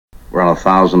We're on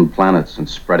 1,000 planets and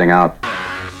spreading out.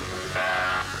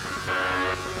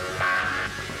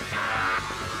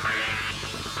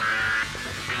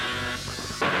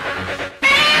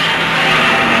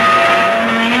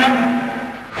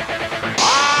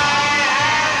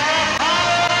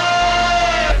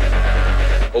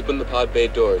 Open the pod bay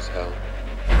doors, Hal.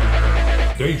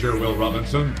 Danger, Will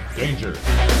Robinson. Danger.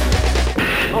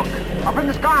 Look, up in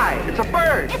the sky. It's a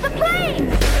bird. It's a plane.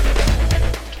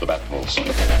 To the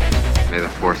Batmobiles. May the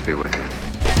force be with you.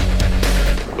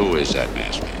 Who is that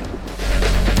masked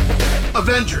man?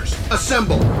 Avengers,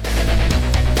 assemble!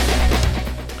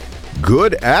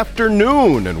 Good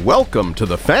afternoon and welcome to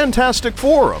the Fantastic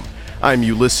Forum. I'm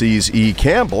Ulysses E.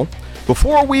 Campbell.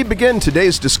 Before we begin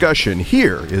today's discussion,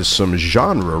 here is some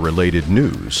genre-related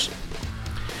news.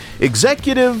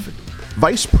 Executive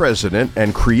Vice President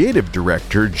and Creative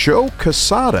Director Joe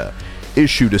Quesada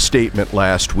issued a statement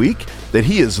last week that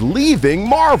he is leaving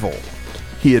Marvel.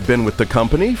 He had been with the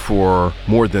company for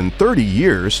more than 30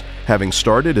 years, having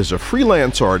started as a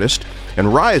freelance artist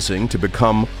and rising to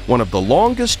become one of the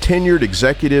longest tenured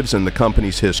executives in the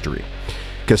company's history.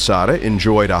 Quesada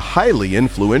enjoyed a highly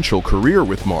influential career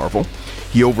with Marvel.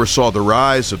 He oversaw the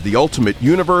rise of the Ultimate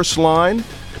Universe line,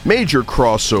 major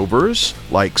crossovers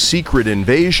like Secret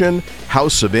Invasion,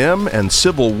 House of M, and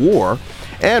Civil War,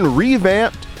 and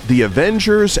revamped the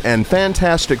Avengers and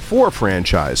Fantastic Four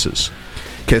franchises.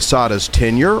 Quesada's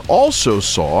tenure also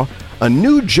saw a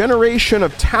new generation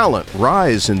of talent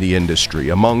rise in the industry,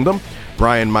 among them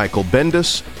Brian Michael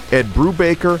Bendis, Ed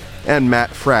Brubaker, and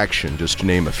Matt Fraction, just to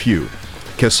name a few.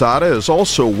 Quesada is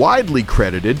also widely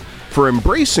credited for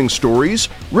embracing stories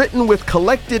written with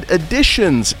collected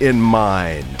editions in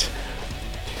mind.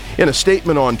 In a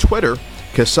statement on Twitter,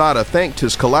 Quesada thanked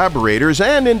his collaborators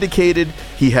and indicated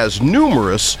he has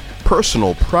numerous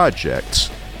personal projects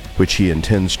which he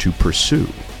intends to pursue.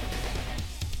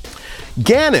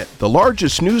 Gannett, the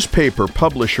largest newspaper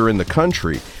publisher in the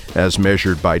country, as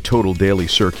measured by total daily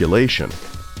circulation.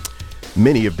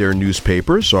 Many of their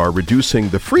newspapers are reducing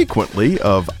the frequency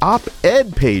of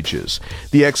op-ed pages.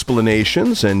 The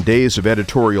explanations and days of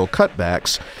editorial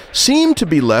cutbacks seem to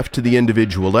be left to the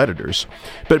individual editors,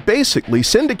 but basically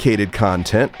syndicated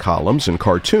content, columns, and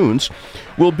cartoons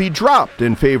will be dropped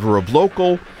in favor of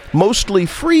local, mostly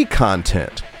free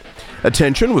content.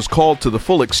 Attention was called to the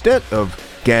full extent of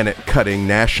Gannett cutting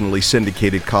nationally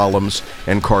syndicated columns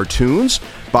and cartoons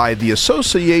by the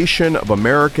Association of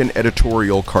American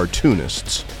Editorial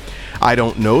Cartoonists. I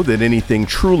don't know that anything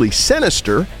truly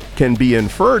sinister can be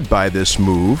inferred by this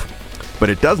move,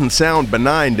 but it doesn't sound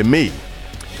benign to me.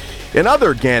 In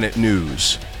other Gannett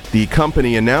news, the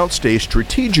company announced a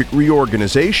strategic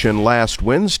reorganization last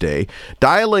Wednesday,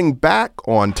 dialing back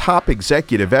on top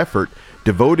executive effort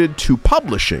devoted to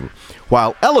publishing,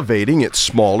 while elevating its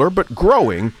smaller but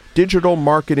growing digital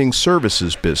marketing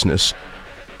services business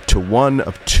to one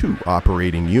of two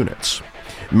operating units.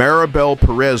 Maribel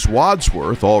Perez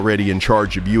Wadsworth, already in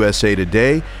charge of USA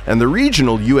Today and the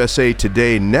regional USA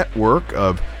Today network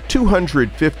of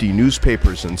 250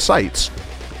 newspapers and sites,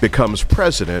 becomes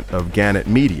president of Gannett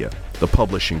Media, the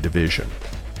publishing division.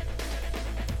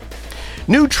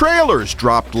 New trailers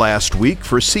dropped last week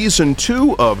for Season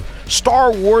 2 of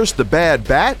Star Wars: The Bad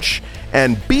Batch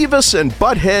and Beavis and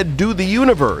Butthead Do the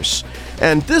Universe,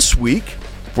 and this week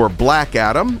for Black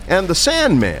Adam and The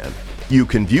Sandman. You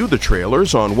can view the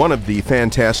trailers on one of the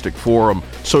Fantastic Forum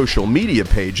social media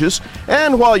pages,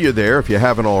 and while you're there, if you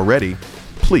haven't already,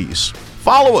 please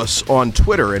follow us on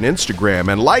Twitter and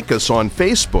Instagram and like us on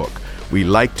Facebook. We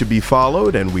like to be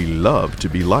followed and we love to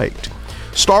be liked.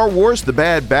 Star Wars: The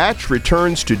Bad Batch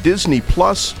returns to Disney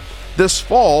Plus this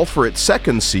fall for its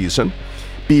second season.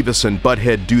 Beavis and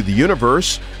Butthead Do the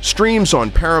Universe streams on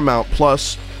Paramount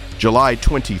Plus July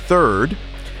 23rd.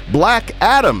 Black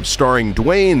Adam, starring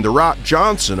Dwayne "The Rock"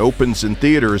 Johnson, opens in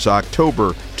theaters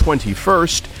October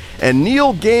 21st. And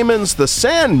Neil Gaiman's The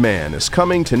Sandman is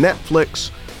coming to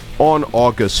Netflix on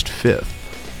August 5th.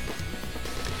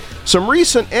 Some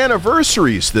recent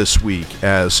anniversaries this week,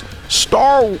 as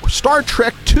Star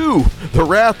Trek II: The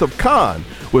Wrath of Khan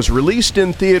was released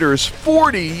in theaters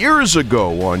 40 years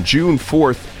ago on June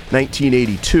 4th,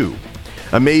 1982.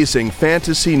 Amazing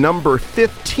Fantasy number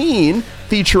 15,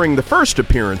 featuring the first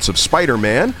appearance of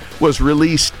Spider-Man, was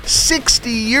released 60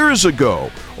 years ago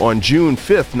on June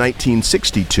 5th,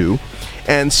 1962.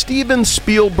 And Steven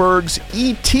Spielberg's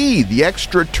E.T. the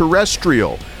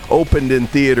Extraterrestrial opened in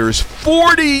theaters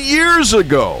 40 years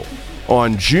ago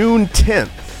on June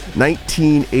 10th,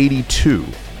 1982.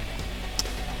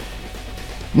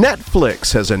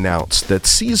 Netflix has announced that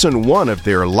Season 1 of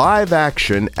their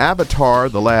live-action Avatar: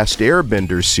 The Last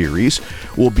Airbender series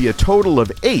will be a total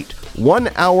of 8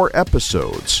 one-hour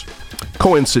episodes.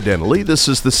 Coincidentally, this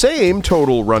is the same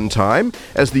total runtime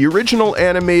as the original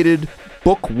animated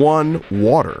Book 1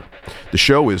 Water. The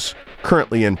show is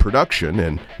currently in production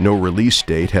and no release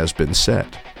date has been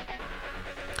set.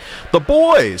 The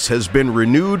Boys has been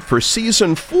renewed for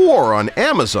Season 4 on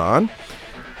Amazon,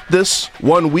 this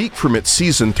 1 week from its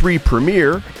Season 3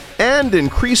 premiere, and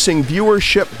increasing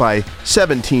viewership by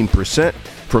 17%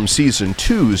 from Season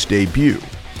 2's debut.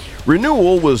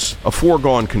 Renewal was a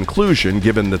foregone conclusion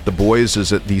given that The Boys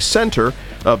is at the center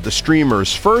of the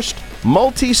streamer's first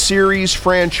multi-series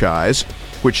franchise,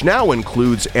 which now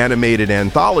includes animated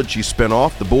anthology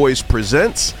spinoff The Boys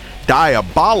Presents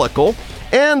Diabolical,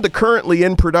 and the currently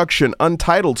in production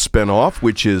Untitled spinoff,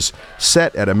 which is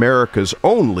set at America's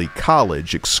only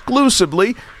college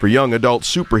exclusively for young adult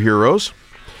superheroes.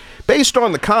 Based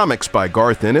on the comics by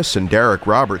Garth Ennis and Derek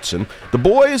Robertson, The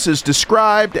Boys is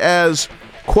described as,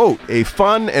 quote, a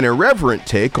fun and irreverent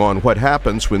take on what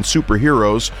happens when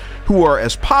superheroes who are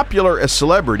as popular as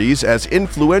celebrities, as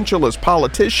influential as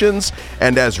politicians,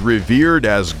 and as revered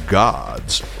as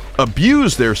gods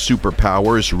abuse their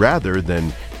superpowers rather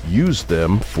than use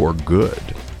them for good.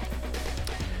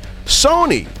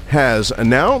 Sony has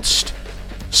announced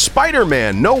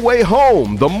Spider-Man: No Way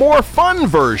Home, the more fun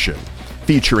version,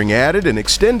 featuring added and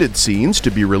extended scenes to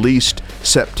be released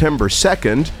September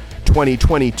 2nd,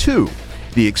 2022.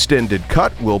 The extended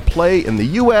cut will play in the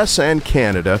US and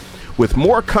Canada, with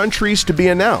more countries to be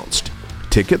announced.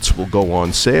 Tickets will go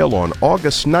on sale on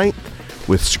August 9th,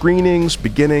 with screenings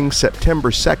beginning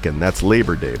September 2nd. That's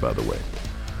Labor Day, by the way.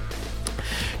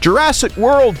 Jurassic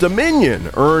World Dominion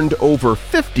earned over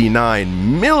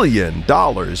 $59 million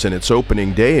in its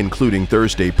opening day, including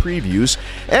Thursday previews,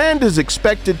 and is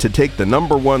expected to take the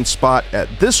 #1 spot at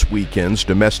this weekend's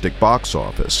domestic box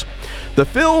office. The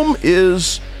film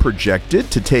is projected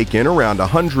to take in around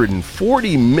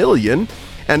 $140 million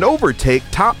and overtake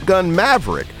Top Gun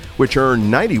Maverick, which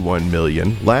earned $91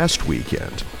 million last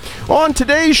weekend. On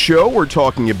today's show, we're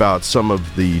talking about some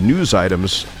of the news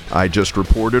items I just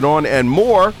reported on and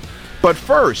more. But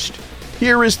first,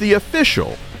 here is the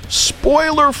official,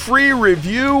 spoiler-free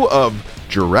review of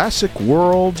Jurassic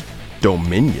World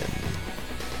Dominion.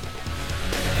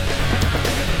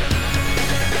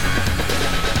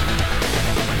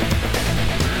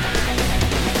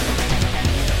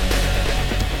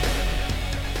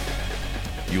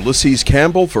 Ulysses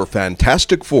Campbell for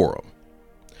Fantastic Forum.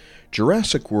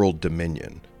 Jurassic World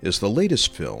Dominion is the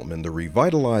latest film in the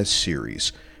revitalized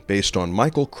series based on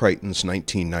Michael Crichton's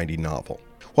 1990 novel.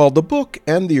 While the book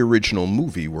and the original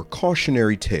movie were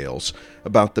cautionary tales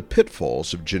about the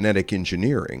pitfalls of genetic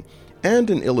engineering and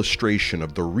an illustration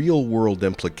of the real-world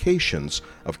implications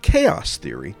of chaos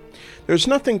theory, there's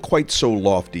nothing quite so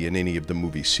lofty in any of the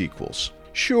movie sequels.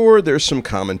 Sure, there's some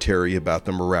commentary about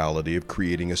the morality of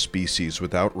creating a species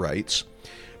without rights,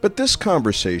 but this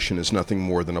conversation is nothing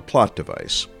more than a plot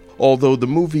device. Although the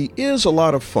movie is a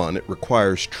lot of fun, it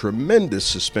requires tremendous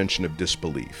suspension of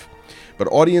disbelief. But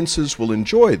audiences will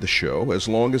enjoy the show as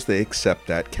long as they accept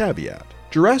that caveat.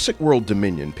 Jurassic World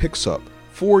Dominion picks up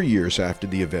 4 years after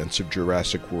the events of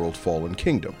Jurassic World Fallen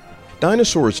Kingdom.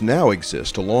 Dinosaurs now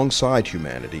exist alongside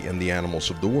humanity and the animals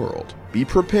of the world. Be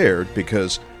prepared,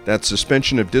 because that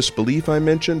suspension of disbelief I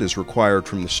mentioned is required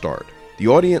from the start. The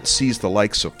audience sees the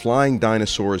likes of flying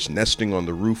dinosaurs nesting on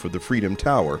the roof of the Freedom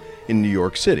Tower in New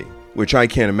York City, which I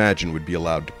can't imagine would be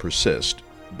allowed to persist,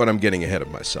 but I'm getting ahead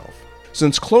of myself.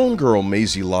 Since clone girl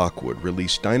Maisie Lockwood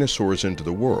released dinosaurs into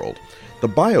the world, the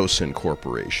Biosyn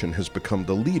Corporation has become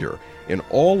the leader in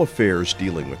all affairs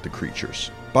dealing with the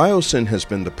creatures. Biosyn has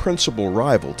been the principal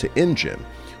rival to InGen,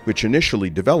 which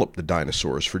initially developed the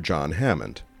dinosaurs for John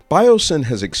Hammond. Biosyn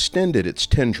has extended its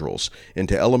tendrils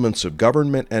into elements of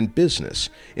government and business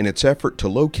in its effort to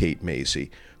locate Maisie,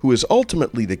 who is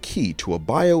ultimately the key to a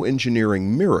bioengineering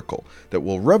miracle that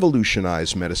will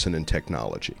revolutionize medicine and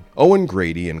technology. Owen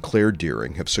Grady and Claire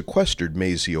Deering have sequestered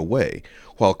Maisie away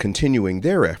while continuing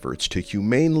their efforts to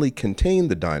humanely contain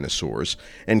the dinosaurs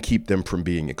and keep them from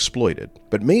being exploited.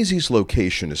 But Maisie's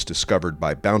location is discovered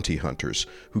by bounty hunters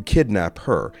who kidnap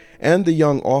her and the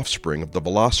young offspring of the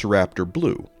Velociraptor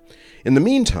Blue. In the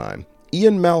meantime,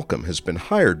 Ian Malcolm has been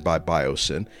hired by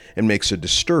Biosyn and makes a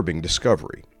disturbing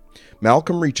discovery.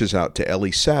 Malcolm reaches out to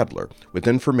Ellie Sadler with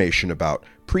information about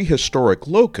prehistoric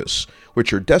locusts,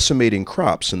 which are decimating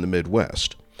crops in the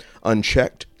Midwest.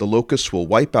 Unchecked, the locusts will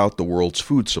wipe out the world's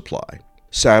food supply.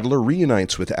 Sadler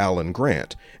reunites with Alan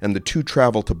Grant, and the two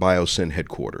travel to Biosyn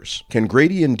headquarters. Can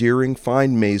Grady and Deering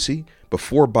find Maisie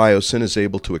before Biosyn is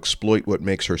able to exploit what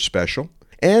makes her special?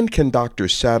 And can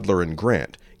Drs. Sadler and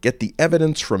Grant get the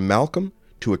evidence from Malcolm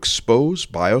to expose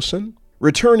Biosyn?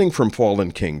 Returning from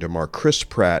Fallen Kingdom are Chris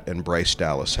Pratt and Bryce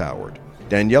Dallas Howard.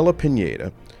 Daniela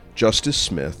Pineda, Justice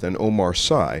Smith, and Omar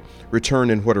Sy return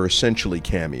in what are essentially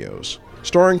cameos.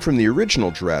 Starring from the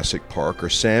original Jurassic Park are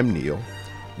Sam Neill,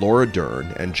 Laura Dern,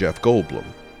 and Jeff Goldblum.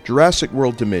 Jurassic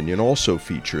World Dominion also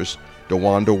features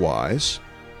DeWanda Wise,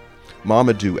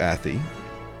 Mamadou Athie,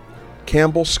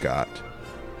 Campbell Scott,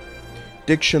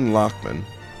 Diction Lachman,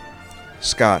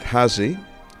 Scott Hazy,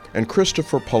 and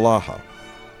Christopher Palaha.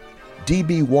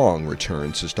 D.B. Wong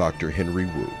returns as Dr. Henry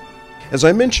Wu. As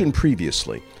I mentioned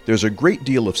previously, there's a great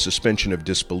deal of suspension of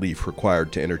disbelief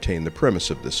required to entertain the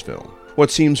premise of this film. What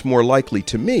seems more likely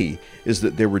to me is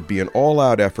that there would be an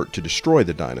all-out effort to destroy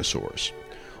the dinosaurs.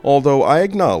 Although I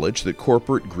acknowledge that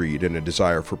corporate greed and a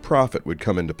desire for profit would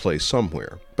come into play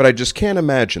somewhere. But I just can't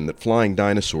imagine that flying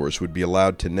dinosaurs would be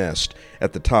allowed to nest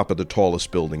at the top of the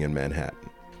tallest building in Manhattan.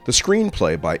 The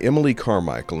screenplay by Emily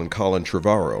Carmichael and Colin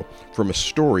Trevorrow, from a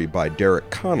story by Derek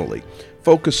Connolly,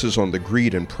 focuses on the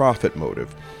greed and profit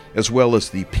motive, as well as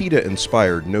the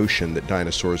PETA-inspired notion that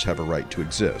dinosaurs have a right to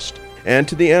exist. And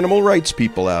to the animal rights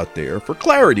people out there, for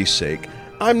clarity's sake,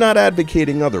 I'm not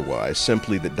advocating otherwise,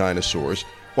 simply that dinosaurs,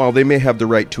 while they may have the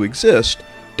right to exist,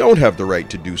 don't have the right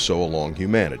to do so along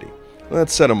humanity.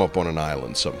 Let's set them up on an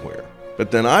island somewhere. But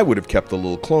then I would have kept the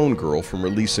little clone girl from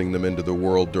releasing them into the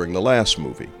world during the last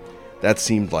movie. That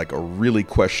seemed like a really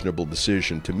questionable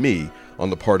decision to me on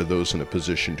the part of those in a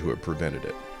position to have prevented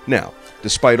it. Now,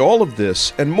 despite all of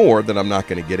this and more that I'm not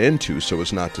going to get into so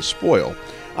as not to spoil,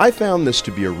 I found this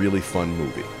to be a really fun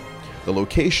movie. The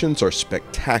locations are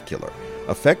spectacular,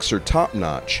 effects are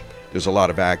top-notch, there's a lot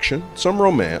of action, some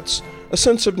romance, a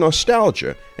sense of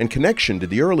nostalgia and connection to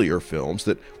the earlier films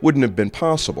that wouldn't have been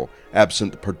possible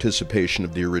absent the participation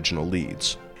of the original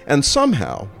leads. And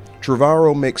somehow,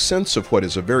 Trevorrow makes sense of what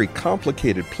is a very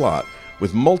complicated plot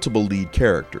with multiple lead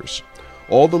characters.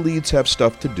 All the leads have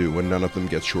stuff to do and none of them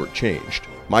get shortchanged.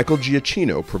 Michael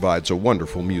Giacchino provides a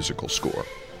wonderful musical score.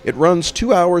 It runs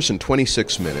 2 hours and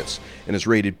 26 minutes and is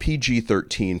rated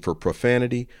PG-13 for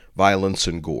profanity, violence,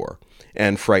 and gore,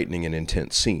 and frightening and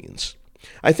intense scenes.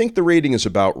 I think the rating is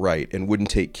about right and wouldn't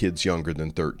take kids younger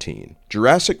than 13.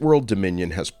 Jurassic World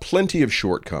Dominion has plenty of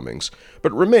shortcomings,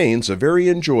 but remains a very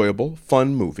enjoyable,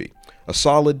 fun movie. A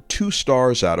solid 2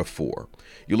 stars out of 4.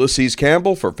 Ulysses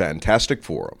Campbell for Fantastic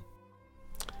Forum.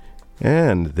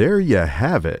 And there you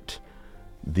have it.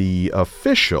 The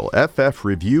official FF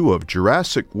review of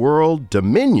Jurassic World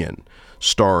Dominion,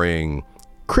 starring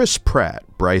Chris Pratt,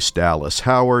 Bryce Dallas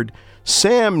Howard,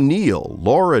 Sam Neill,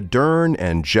 Laura Dern,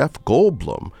 and Jeff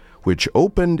Goldblum, which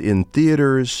opened in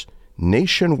theaters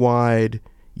nationwide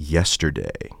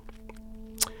yesterday.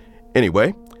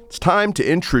 Anyway, it's time to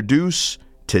introduce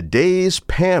today's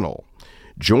panel.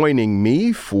 Joining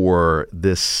me for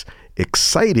this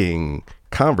exciting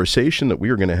conversation that we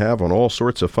are going to have on all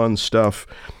sorts of fun stuff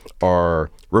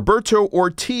are Roberto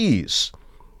Ortiz,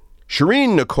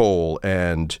 Shireen Nicole,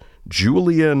 and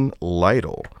Julian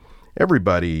Lytle.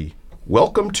 Everybody,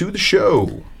 welcome to the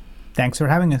show. Thanks for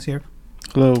having us here.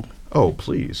 Hello. Oh,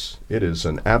 please. It is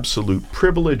an absolute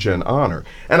privilege and honor.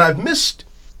 And I've missed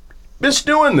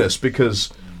doing this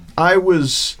because I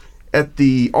was at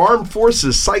the Armed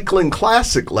Forces Cycling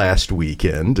Classic last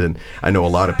weekend, and I know a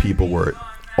lot of people were at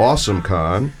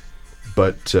AwesomeCon,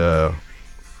 but,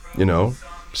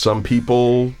 some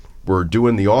people were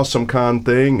doing the AwesomeCon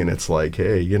thing, and it's like,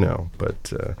 hey,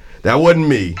 but that wasn't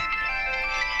me.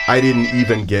 I didn't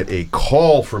even get a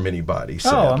call from anybody,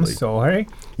 sadly. Oh, I'm sorry.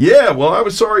 Yeah, well, I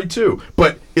was sorry, too.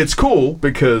 But it's cool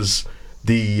because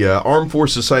the Armed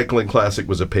Forces Cycling Classic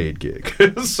was a paid gig.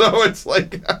 So it's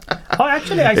like... Oh,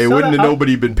 actually, I hey, saw wouldn't have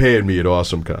nobody been paying me at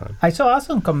AwesomeCon. I saw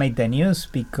AwesomeCon make the news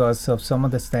because of some of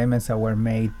the statements that were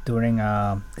made during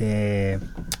the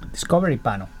Discovery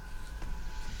panel.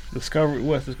 Discovery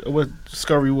what?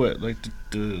 Discovery what? Like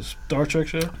the Star Trek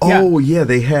show? Oh, yeah,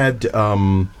 they had...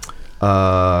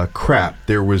 crap.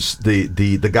 There was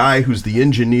the guy who's the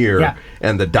engineer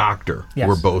and the doctor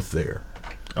were both there.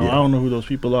 Oh, I don't know who those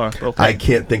people are. Okay. I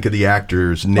can't think of the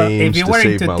actors' names well, if you to were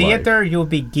save into my theater, life. you'll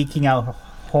be geeking out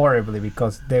horribly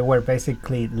because they were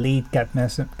basically lead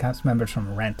cast members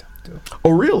from Rent, too. Oh,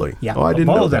 really? Yeah. Oh, I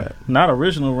didn't know that. Not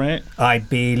original Rent. I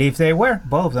believe they were,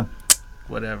 both of them.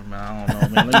 whatever, man. I don't know,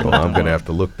 man. Let me Well, I'm going to have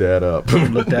to look that up.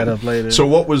 look that up later. So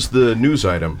what was the news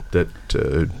item that made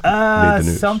the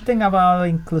news? Something about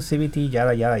inclusivity,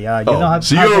 yada yada yada.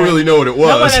 So you don't really know what it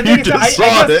was. but You just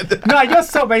saw it. No, I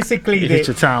just saw basically You hit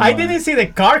your timeline. I didn't see the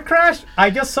car crash.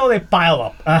 I just saw the pile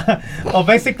up of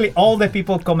basically all the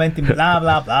people commenting blah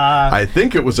blah blah. I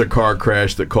think it was a car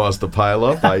crash that caused the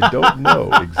pileup. I don't know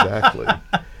exactly.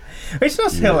 It's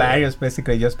just hilarious,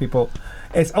 basically. Just people.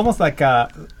 It's almost like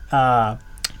a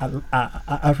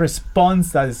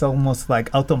response that is almost like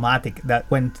automatic. That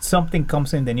when something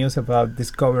comes in the news about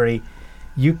Discovery,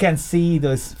 you can see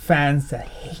those fans that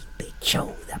hate the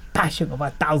show, the passion of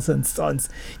 1,000 Suns,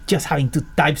 just having to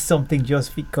type something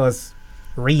just because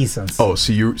reasons. Oh,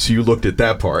 so you looked at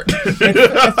that part. It's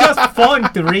just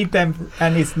fun to read them,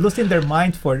 and it's losing their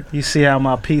mind for. You see how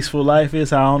my peaceful life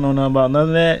is? I don't know nothing about none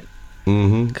of that.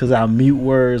 Because I mute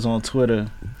words on Twitter.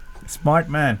 Smart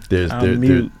man.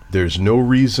 There's no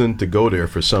reason to go there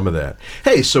for some of that.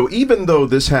 Hey, so even though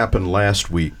this happened last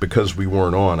week, because we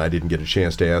weren't on, I didn't get a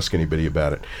chance to ask anybody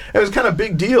about it. It was kind of a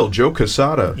big deal. Joe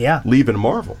Quesada leaving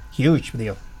Marvel. Huge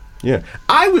deal. Yeah.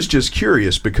 I was just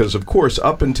curious because, of course,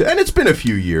 up until, and it's been a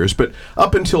few years, but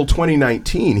up until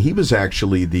 2019, he was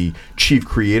actually the chief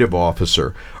creative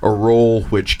officer, a role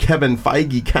which Kevin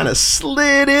Feige kind of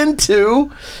slid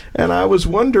into. And I was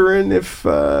wondering if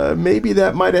maybe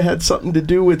that might have had something to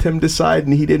do with him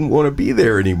deciding he didn't want to be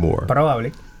there anymore.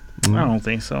 Probably. I don't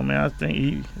think so, man. I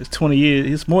think it's 20 years.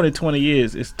 It's more than 20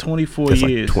 years. It's 24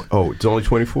 years. Like it's only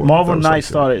 24? Marvel Knights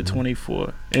started at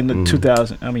 24 in the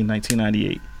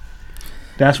 1998.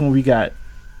 That's when we got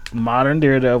Modern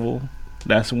Daredevil.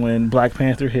 That's when Black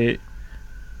Panther hit.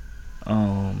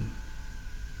 Yeah,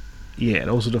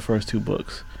 those are the first two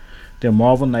books. They're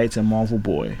Marvel Knights and Marvel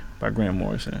Boy by Grant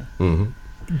Morrison.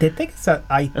 The thing is that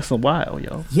that's a while,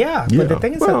 yo. Yeah, but the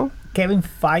thing is that Kevin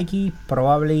Feige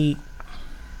probably,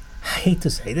 I hate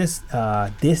to say this,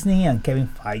 Disney and Kevin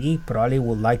Feige probably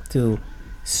would like to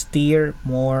steer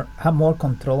more, have more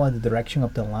control on the direction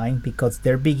of the line, because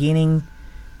they're beginning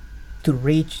to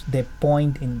reach the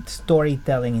point in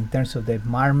storytelling in terms of the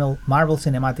Marvel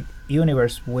Cinematic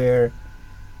Universe where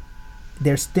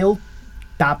they're still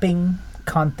tapping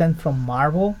content from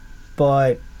Marvel,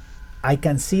 but I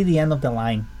can see the end of the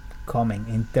line coming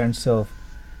in terms of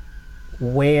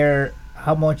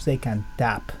how much they can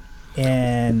tap.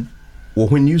 And well,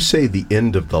 when you say the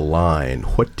end of the line,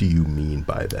 what do you mean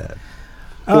by that?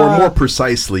 Or more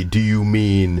precisely, do you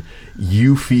mean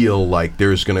you feel like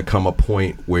there's going to come a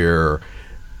point where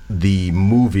the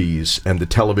movies and the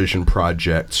television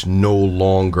projects no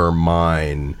longer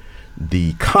mine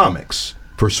the comics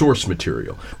for source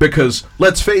material? Because,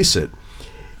 let's face it,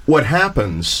 what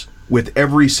happens with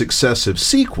every successive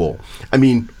sequel, I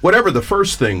mean, whatever the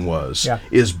first thing was,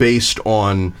 is based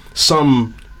on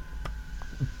some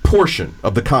portion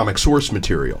of the comic source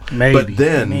material. But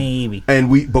then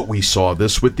we saw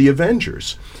this with the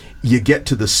Avengers. You get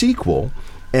to the sequel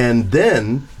and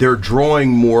then they're drawing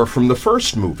more from the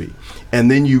first movie,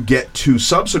 and then you get to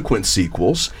subsequent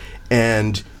sequels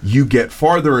and you get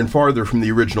farther and farther from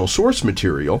the original source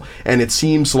material, and it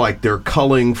seems like they're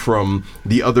culling from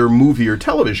the other movie or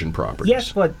television properties.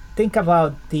 Yes, but think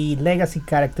about the legacy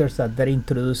characters that they're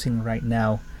introducing right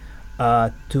now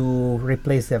to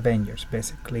replace the Avengers,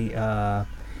 basically. The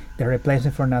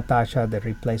replacement for Natasha, the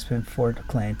replacement for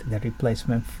Clint, the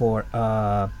replacement for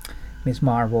Miss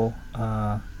Marvel.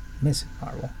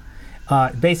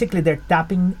 Basically, they're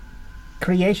tapping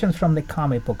creations from the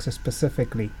comic books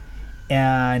specifically,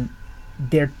 and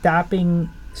they're tapping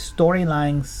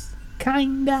storylines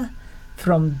kinda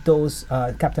from those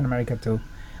Captain America too.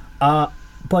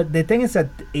 But the thing is that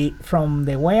from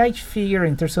the way I figure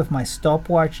in terms of my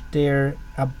stopwatch, they're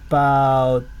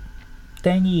about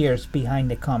 10 years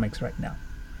behind the comics right now.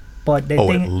 But the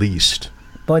thing, at least.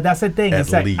 But that's the thing.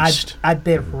 At least. At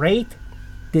the rate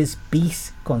this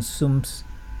beast consumes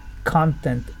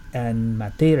content and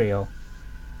material,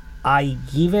 I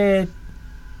give it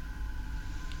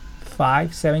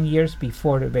 5-7 years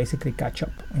before they basically catch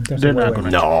up in terms of where we're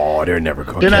at. No, they're never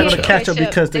going They're not to going to catch up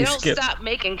because they don't skip. stop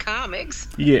making comics.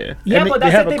 Yeah, but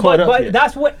that's the thing. But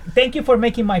that's what. Thank you for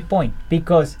making my point,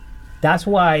 because that's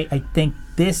why I think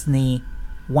Disney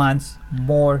wants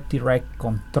more direct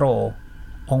control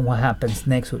on what happens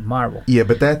next with Marvel. Yeah,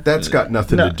 but that's got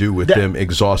nothing to do with them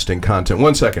exhausting content.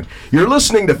 1 second. You're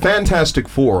listening to Fantastic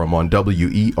Forum on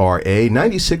WERA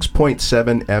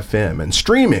 96.7 FM and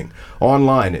streaming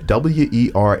online at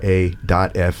WERA.FM.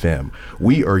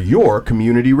 We are your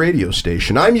community radio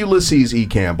station. I'm Ulysses E.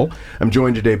 Campbell. I'm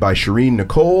joined today by Shireen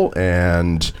Nicole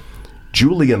and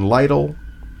Julian Lytle,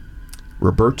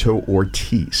 Roberto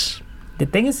Ortiz. The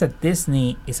thing is that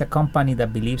Disney is a company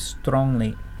that believes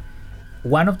strongly.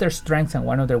 One of their strengths and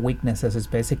one of their weaknesses is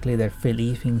basically their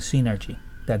belief in synergy,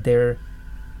 that there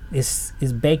is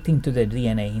baked into their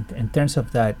DNA in terms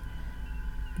of that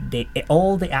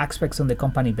all the aspects of the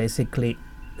company basically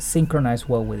synchronize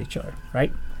well with each other,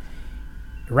 right?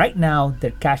 Right now, their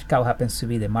cash cow happens to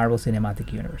be the Marvel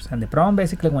Cinematic Universe. And the problem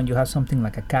basically when you have something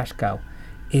like a cash cow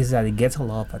is that it gets a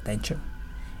lot of attention.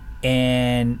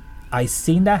 And I've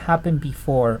seen that happen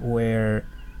before where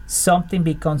something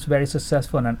becomes very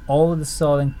successful and all of a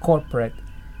sudden corporate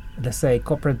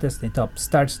Disney top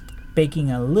starts paying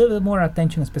a little bit more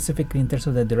attention specifically in terms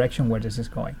of the direction where this is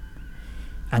going.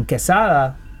 And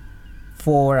Quesada,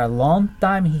 for a long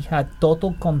time, he had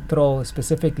total control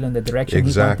specifically on the direction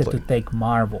he wanted to take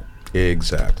Marvel.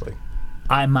 Exactly.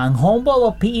 In my humble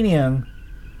opinion,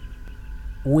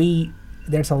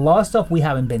 there's a lot of stuff we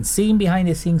haven't been seeing behind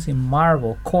the scenes in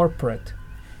Marvel corporate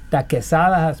that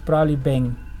Quesada has probably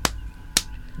been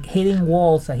hitting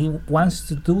walls, and he wants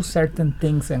to do certain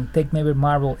things and take maybe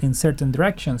Marvel in certain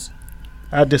directions.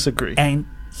 I disagree. And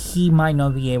he might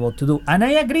not be able to do. And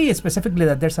I agree specifically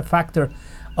that there's a factor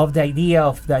of the idea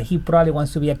of that he probably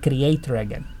wants to be a creator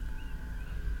again.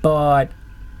 But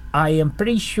I am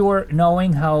pretty sure,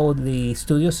 knowing how the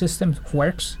studio system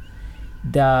works,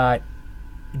 that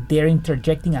they're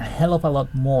interjecting a hell of a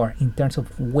lot more in terms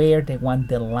of where they want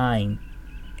the line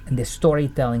and the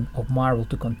storytelling of Marvel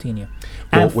to continue.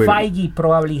 And Feige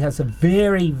probably has a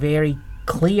very, very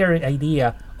clear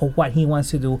idea of what he wants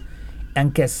to do,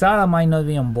 and Quesada might not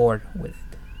be on board with it.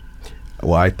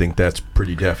 Well, I think that's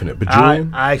pretty definite. But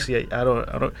Julian, I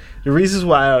don't. The reasons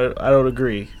why I don't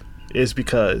agree is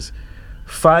because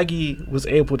Feige was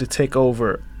able to take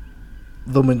over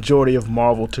the majority of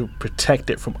Marvel to protect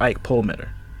it from Ike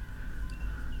Perlmutter.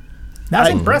 That's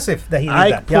impressive that he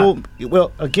did that.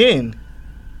 Well, again,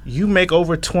 you make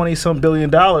over $20-some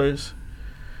billion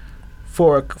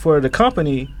for the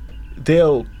company,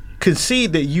 they'll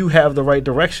concede that you have the right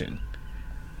direction.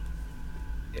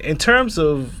 In terms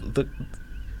of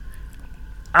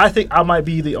I think I might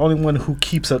be the only one who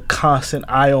keeps a constant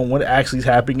eye on what actually is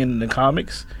happening in the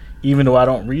comics, even though I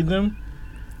don't read them.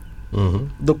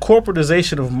 Mm-hmm. The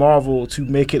corporatization of Marvel to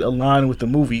make it align with the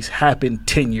movies happened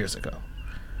 10 years ago.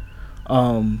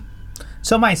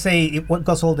 Some might say it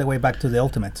goes all the way back to the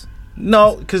Ultimates.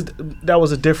 No, because that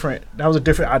was a different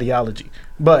ideology.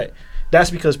 But that's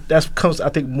because that comes, I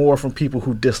think, more from people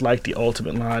who dislike the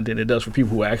Ultimate line than it does for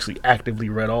people who actually actively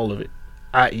read all of it,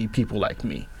 i.e. people like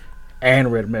me, and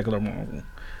read regular Marvel.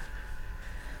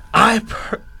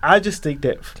 I just think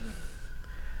that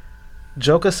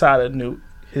Joe Quesada knew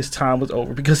his time was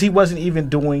over because he wasn't even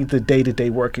doing the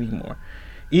day-to-day work anymore.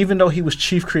 Even though he was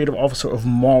chief creative officer of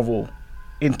Marvel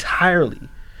entirely,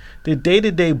 the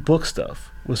day-to-day book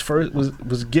stuff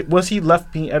once he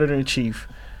left being editor-in-chief,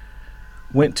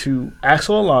 went to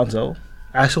Axel Alonso.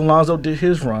 Axel Alonso did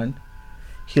his run.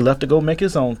 He left to go make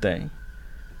his own thing.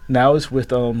 Now it's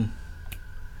with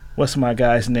what's my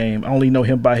guy's name? I only know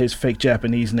him by his fake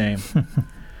Japanese name.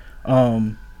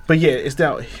 But yeah, it's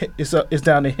down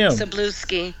to him.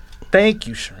 Sabluski. Thank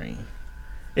you, Shireen.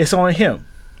 It's on him.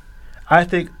 I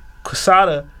think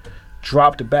Quesada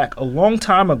dropped back a long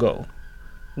time ago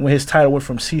when his title went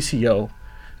from CCO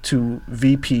to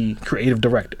VP Creative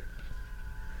Director.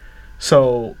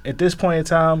 So at this point in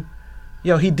time,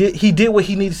 he did what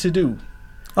he needed to do.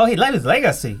 Oh, he left his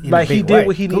legacy. Like he did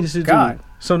what he needed to do.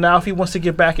 So now if he wants to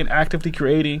get back and actively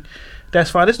creating,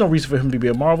 that's fine. There's no reason for him to be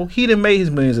at Marvel. He done made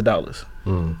his millions of dollars.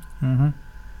 Mm-hmm.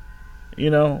 You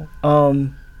know,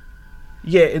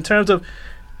 in terms of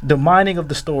the mining of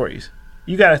the stories,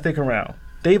 you got to think around.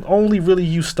 They've only really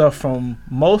used stuff from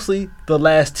mostly the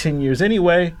last 10 years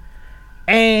anyway,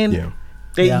 and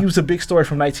they used a big story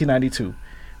from 1992.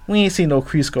 We ain't seen no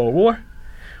Kree Skull War.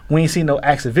 We ain't seen no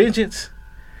Acts of Vengeance.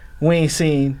 We ain't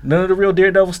seen none of the real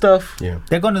Daredevil stuff. Yeah,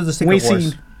 they're going to do Secret Wars. We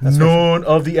ain't seen none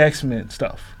of the X-Men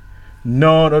stuff.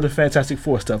 None of the Fantastic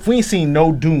Four stuff. We ain't seen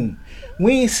no Doom.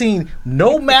 We ain't seen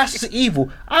no Masters of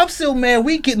Evil. I'm still mad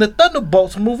we getting the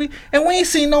Thunderbolts movie and we ain't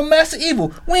seen no Master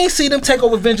Evil. We ain't seen them take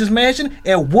over Vengeance Mansion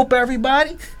and whoop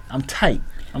everybody. I'm tight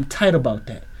about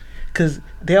that. Because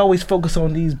they always focus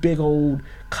on these big old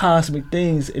cosmic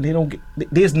things and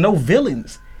there's no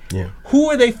villains. Yeah. Who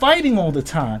are they fighting all the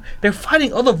time? They're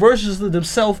fighting other versions of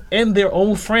themselves and their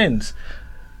own friends.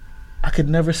 I could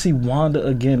never see Wanda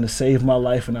again to save my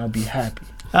life and I'll be happy.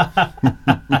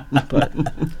 But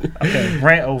okay,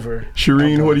 rant over.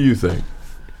 Shireen, what do you think?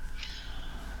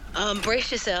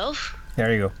 Brace yourself.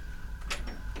 There you go.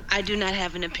 I do not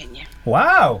have an opinion.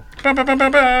 Wow.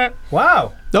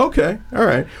 Wow. Okay, all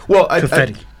right. Well,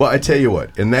 Confetti. I tell you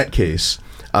what. In that case,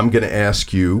 I'm going to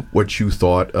ask you what you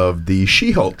thought of the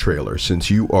She-Hulk trailer, since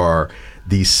you are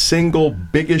the single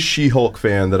biggest She-Hulk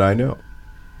fan that I know.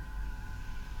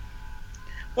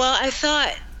 Well, I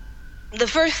thought the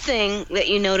first thing that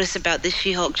you notice about the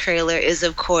She-Hulk trailer is,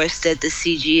 of course, that the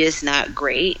CG is not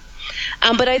great.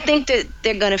 But I think that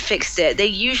they're going to fix that. They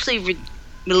usually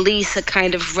release a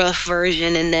kind of rough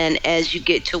version, and then as you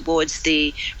get towards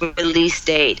the release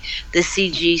date, the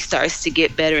CG starts to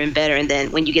get better and better, and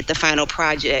then when you get the final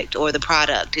project or the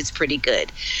product, it's pretty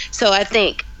good. So I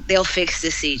think they'll fix the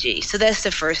CG. So that's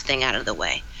the first thing out of the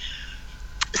way.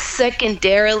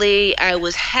 Secondarily, I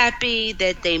was happy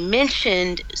that they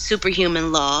mentioned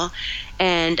superhuman law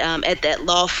and at that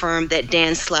law firm that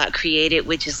Dan Slott created,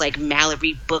 which is like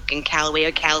Mallory Book and Calloway,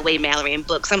 or Calloway, Mallory and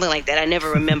Book, something like that. I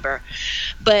never remember.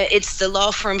 But it's the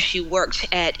law firm she worked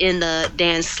at in the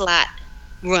Dan Slott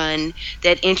run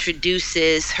that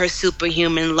introduces her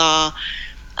superhuman law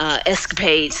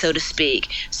escapade, so to speak.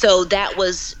 So that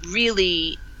was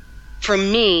really, for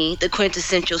me, the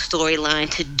quintessential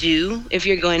storyline to do if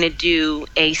you're going to do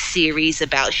a series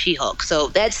about She-Hulk. So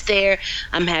that's there.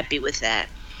 I'm happy with that.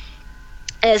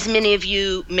 As many of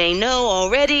you may know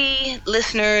already,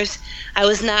 listeners, I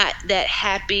was not that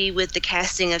happy with the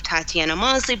casting of Tatiana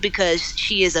Maslany because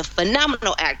she is a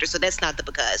phenomenal actor. So that's not the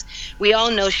because. We all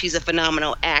know she's a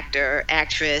phenomenal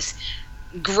actress,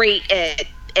 great at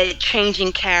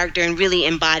changing character and really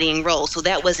embodying roles. So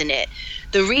that wasn't it.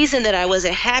 The reason that I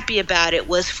wasn't happy about it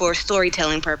was for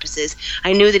storytelling purposes.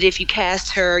 I knew that if you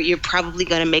cast her, you're probably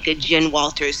going to make a Jen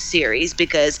Walters series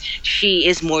because she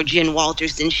is more Jen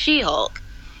Walters than She-Hulk.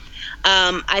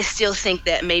 I still think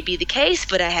that may be the case,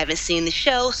 but I haven't seen the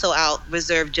show, so I'll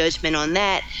reserve judgment on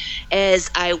that,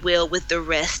 as I will with the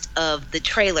rest of the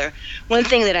trailer. One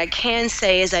thing that I can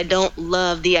say is I don't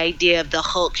love the idea of the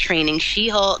Hulk training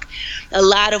She-Hulk. A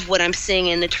lot of what I'm seeing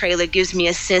in the trailer gives me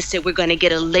a sense that we're going to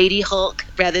get a Lady Hulk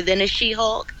rather than a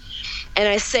She-Hulk. And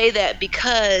I say that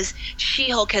because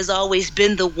She-Hulk has always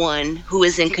been the one who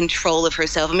is in control of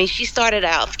herself. I mean, she started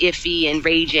out iffy and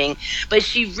raging, but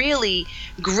she really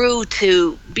grew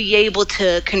to be able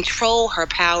to control her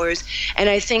powers. And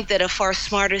I think that a far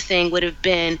smarter thing would have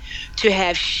been to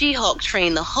have She-Hulk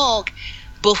train the Hulk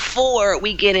before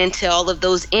we get into all of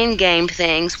those in-game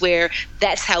things where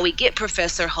that's how we get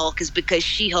Professor Hulk, is because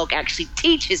She-Hulk actually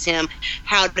teaches him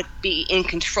how to be in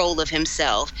control of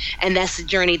himself. And that's the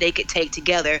journey they could take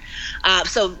together.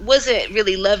 So wasn't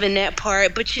really loving that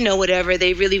part, but whatever.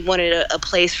 They really wanted a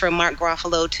place for Mark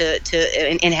Ruffalo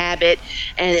to inhabit,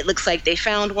 and it looks like they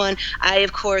found one. I,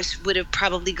 of course, would have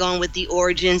probably gone with the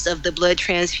origins of the blood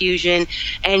transfusion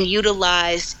and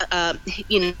utilized,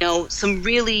 some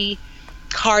really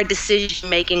hard decision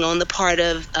making on the part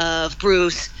of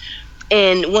Bruce,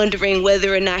 and wondering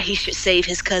whether or not he should save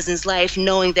his cousin's life,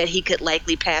 knowing that he could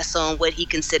likely pass on what he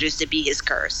considers to be his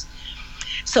curse.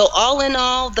 So all in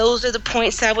all, those are the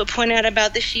points I would point out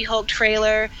about the She-Hulk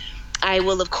trailer. I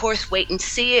will, of course, wait and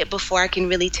see it before I can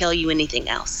really tell you anything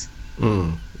else.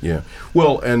 Yeah.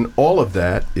 Well, and all of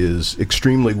that is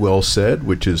extremely well said,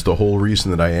 which is the whole reason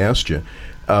that I asked you.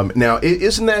 Now,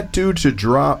 isn't that due to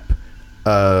drop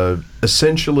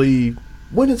essentially,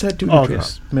 when is that due to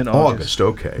August, drop? Mid-August.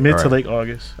 Okay. Mid all to right. late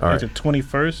August. All Like right. the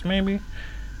 21st, maybe?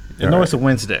 All No, right. it's a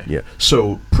Wednesday. Yeah.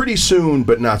 So pretty soon,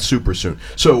 but not super soon.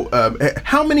 So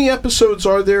how many episodes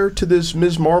are there to this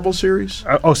Ms. Marvel series?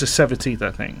 It's the 17th, I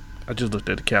think. I just looked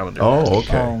at the calendar. Oh,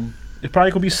 okay. It's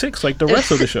probably going to be 6 like the rest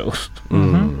of the shows.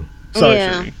 Sorry,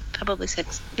 Yeah, Sherry. probably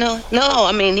 6. No,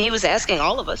 I mean, he was asking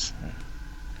all of us.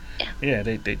 Yeah,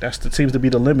 that seems to be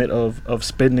the limit of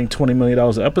spending $20 million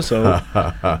an episode.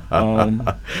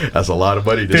 That's a lot of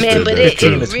money to Man, spend. but there, it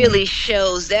too. really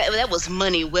shows that was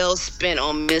money well spent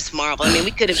on Miss Marvel. I mean,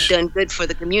 we could have done good for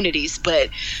the communities, but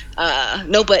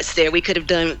no buts there. We could have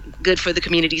done good for the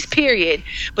communities, period.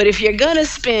 But if you're going to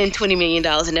spend $20 million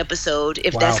an episode,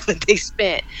 if that's what they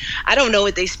spent, I don't know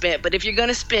what they spent, but if you're going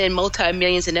to spend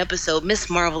multi-millions an episode, Miss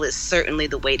Marvel is certainly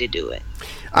the way to do it.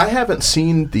 I haven't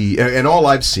seen and all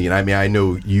I've seen, I mean, I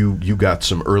know you got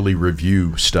some early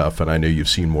review stuff, and I know you've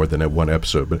seen more than that one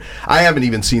episode, but I haven't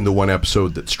even seen the one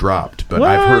episode that's dropped, but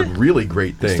I've heard really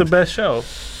great things. It's the best show.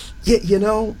 Yeah,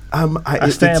 I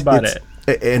stand by that.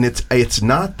 And it's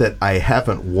not that I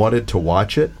haven't wanted to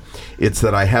watch it. It's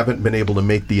that I haven't been able to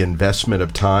make the investment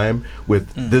of time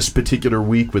with this particular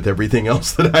week with everything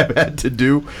else that I've had to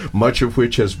do, much of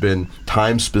which has been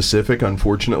time specific,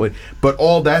 unfortunately. But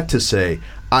all that to say,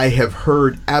 I have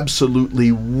heard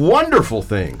absolutely wonderful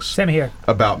things. Same here.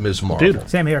 About Ms. Marvel.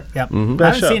 Same here. Yeah. I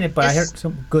haven't seen it, but I heard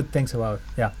some good things about it.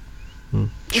 Yeah.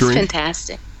 It's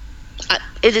fantastic.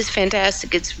 It is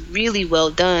fantastic. It's really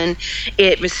well done.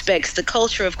 It respects the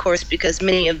culture, of course, because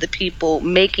many of the people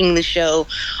making the show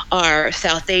are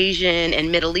South Asian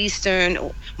and Middle Eastern.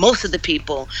 Most of the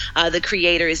people. The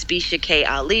creator is Bisha K.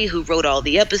 Ali, who wrote all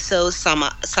the episodes. Sana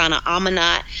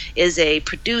Amanat is a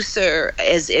producer,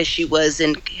 as she was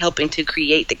in helping to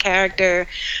create the character.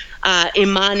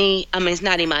 Iman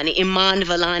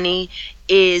Vellani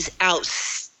is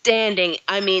outstanding.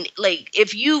 I mean, like,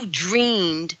 if you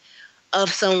dreamed of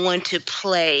someone to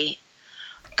play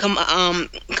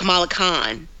Kamala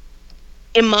Khan,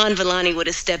 Iman Vellani would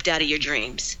have stepped out of your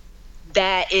dreams.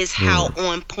 That is how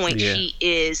on point she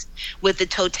is with the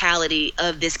totality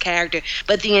of this character.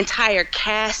 But the entire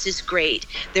cast is great.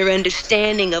 Their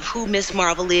understanding of who Miss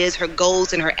Marvel is, her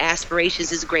goals and her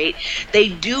aspirations is great. They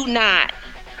do not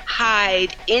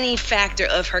hide any factor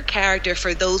of her character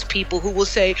for those people who will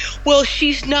say, well,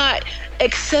 she's not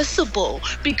accessible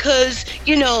because,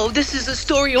 this is a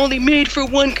story only made for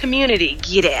one community.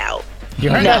 Get out. You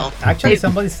heard that? Actually,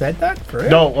 somebody said that? For real?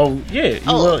 No,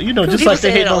 just like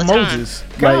they hate on Moses.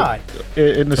 Like,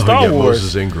 in the Star Wars.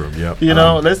 Moses Ingram, yep.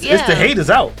 It's the haters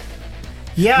out.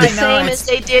 Yeah, the same as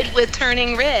they did with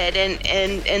Turning Red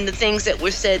and the things that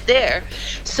were said there.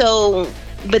 So,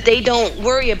 but they don't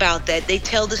worry about that. They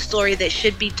tell the story that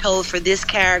should be told for this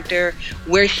character,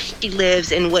 where she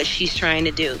lives, and what she's trying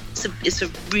to do. It's a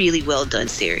really well done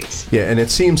series. Yeah, and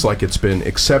it seems like it's been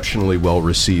exceptionally well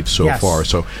received so far.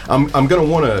 So I'm going to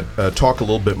want to talk a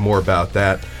little bit more about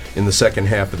that in the second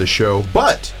half of the show.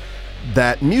 But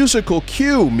that musical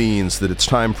cue means that it's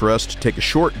time for us to take a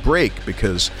short break,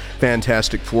 because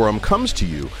Fantastic Forum comes to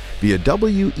you via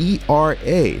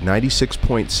WERA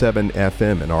 96.7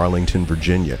 FM in Arlington,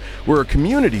 Virginia. We're a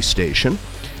community station.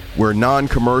 We're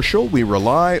non-commercial. We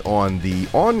rely on the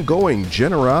ongoing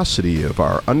generosity of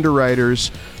our underwriters,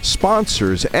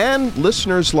 sponsors, and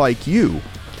listeners like you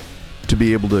to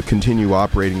be able to continue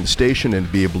operating the station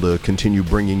and be able to continue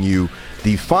bringing you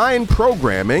the fine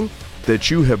programming that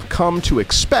you have come to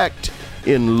expect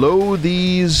in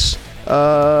these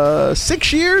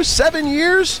 7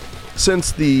 years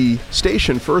since the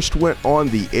station first went on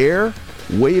the air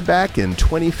way back in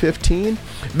 2015.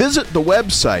 Visit the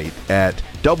website at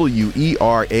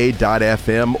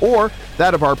WERA.FM or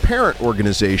that of our parent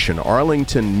organization,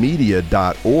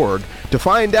 arlingtonmedia.org, to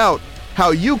find out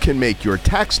how you can make your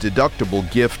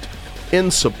tax-deductible gift in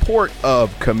support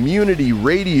of community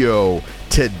radio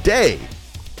today.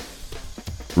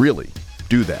 Really,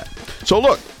 do that. So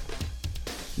look,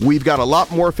 we've got a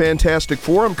lot more Fantastic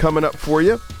Forum coming up for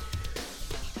you.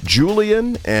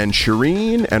 Julian and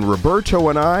Shireen and Roberto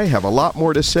and I have a lot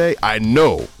more to say. I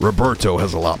know Roberto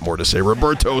has a lot more to say.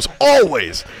 Roberto's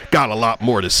always got a lot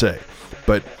more to say.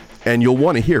 And you'll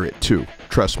want to hear it too,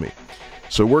 trust me.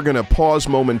 So we're going to pause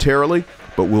momentarily,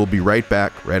 but we'll be right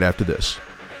back right after this.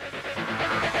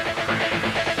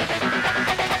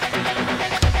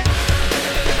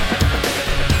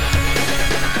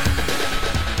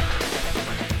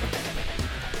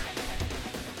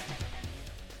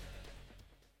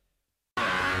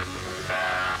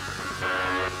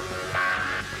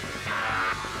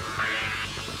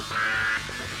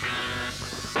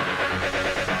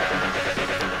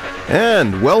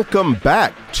 And welcome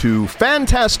back to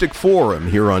Fantastic Forum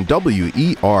here on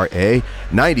WERA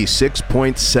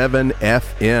 96.7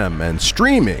 FM and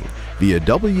streaming via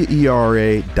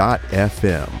WERA.FM.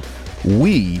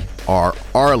 We are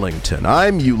Arlington.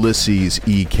 I'm Ulysses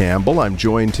E. Campbell. I'm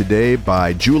joined today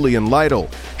by Julian Lytle,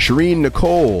 Shireen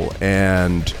Nicole,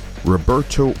 and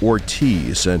Roberto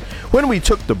Ortiz. And when we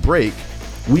took the break,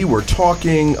 we were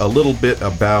talking a little bit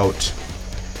about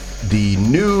the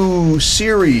new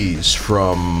series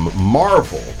from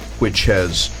Marvel, which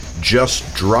has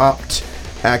just dropped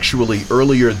actually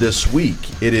earlier this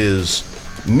week. It is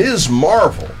Ms.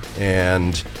 Marvel,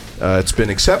 and it's been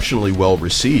exceptionally well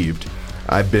received.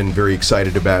 I've been very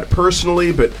excited about it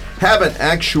personally, but haven't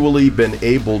actually been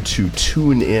able to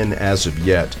tune in as of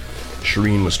yet.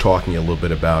 Shireen was talking a little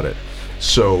bit about it.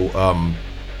 So,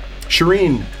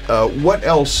 Shireen, what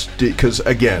else did, because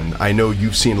again, I know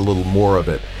you've seen a little more of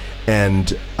it,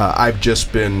 and I've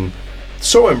just been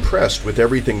so impressed with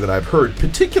everything that I've heard,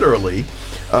 particularly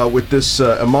with this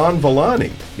Iman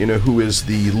Vellani, who is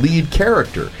the lead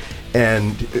character.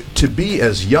 And to be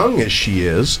as young as she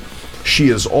is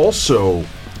also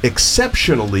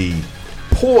exceptionally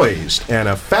poised and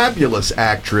a fabulous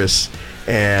actress,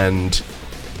 and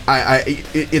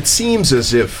it seems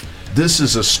as if this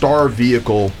is a star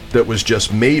vehicle that was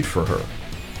just made for her.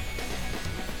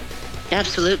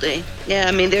 Absolutely. Yeah,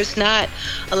 I mean, there's not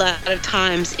a lot of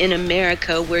times in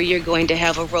America where you're going to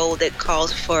have a role that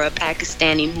calls for a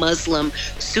Pakistani Muslim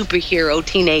superhero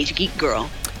teenage geek girl.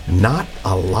 Not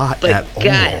a lot at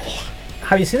all.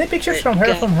 Have you seen the pictures from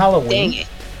her from Halloween? Dang it.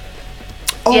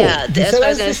 Oh, yeah, that's what I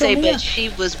was going to say, media? but she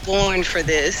was born for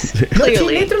this, Look,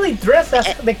 clearly. she literally dressed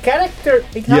as the character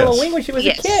in Halloween when she was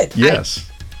a kid. Yes.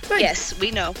 Yes,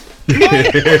 we know.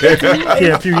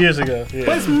 Yeah, a few years ago. Yeah.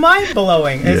 But it's mind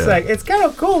blowing. It's Yeah. like it's kind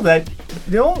of cool that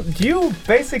you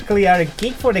basically are a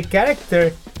geek for the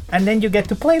character, and then you get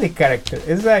to play the character.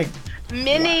 It's like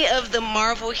Many of the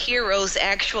Marvel heroes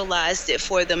actualized it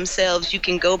for themselves. You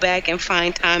can go back and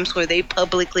find times where they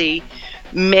publicly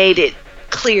made it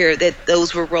clear that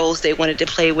those were roles they wanted to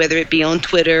play, whether it be on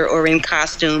Twitter or in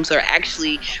costumes or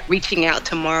actually reaching out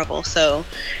to Marvel. So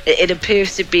it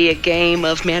appears to be a game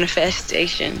of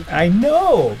manifestation. I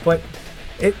know, but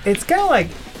it's kind of like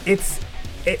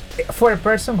for a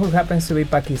person who happens to be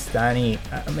Pakistani.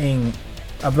 I mean,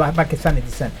 a black Pakistani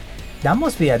descent. That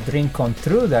must be a dream come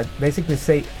true. That basically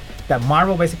say that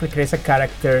Marvel basically creates a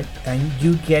character and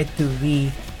you get to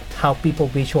be how people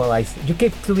visualize. You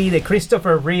get to be the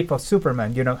Christopher Reeve of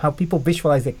Superman. You know how people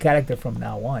visualize the character from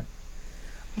now on.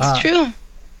 It's true.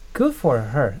 Good for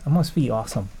her. It must be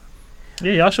awesome.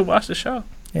 Yeah, y'all should watch the show.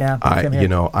 Yeah, I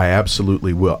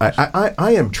absolutely will. I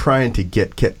am trying to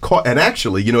get caught. And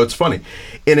actually, it's funny.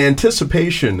 In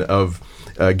anticipation of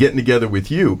getting together with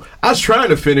you, I was trying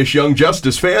to finish Young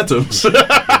Justice Phantoms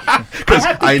because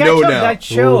I know now. That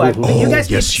show. You guys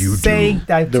yes, keep you saying do.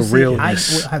 that The I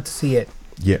realness. will have to see it.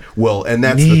 Yeah, well, and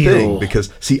that's the thing,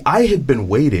 because I had been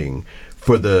waiting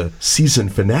for the season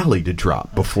finale to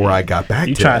drop before I got back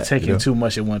You to try that, to take you in too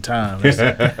much at one time.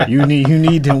 You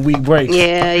need them weak breaks.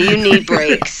 Yeah, you need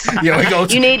breaks. Yeah, we go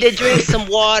You need to drink some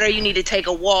water. You need to take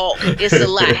a walk. It's a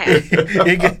lot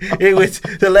happening. it was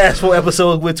the last 4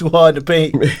 episodes went too hard to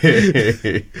paint.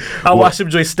 I watched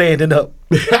them just standing up.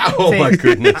 Oh my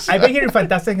goodness. I've been hearing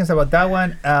fantastic things about that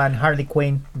one and Harley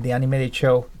Quinn, the animated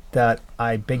show. That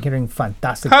I've been hearing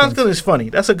fantastic Harley things. Quinn is funny.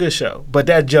 That's a good show. But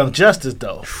that Young Justice,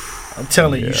 though, I'm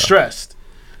telling you, stressed.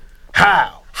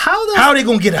 How are they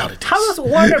gonna get out of this? How does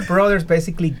Warner Brothers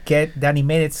basically get the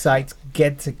animated side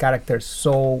get the characters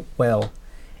so well,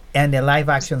 and the live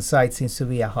action side seems to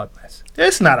be a hot mess?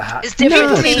 It's not a hot. It's different You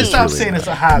need to things. stop saying it's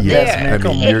a hot Yeah, mess, man. I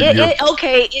Come mean, on.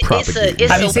 you're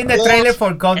Have you seen the trailer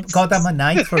for Gotham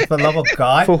Knights? For the love of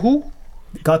God, For who?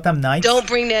 Gotham Knights. Don't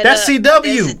bring that That's up.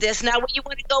 CW. That's not where you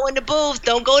want to go in the booth.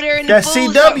 Don't go there in the That's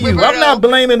booth. CW. I'm Roberto. not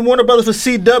blaming Warner Brothers for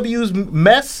CW's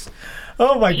mess.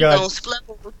 Oh my He's God! gonna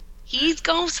explode. He's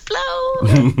gonna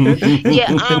explode.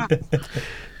 Yeah.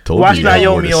 Watch you didn't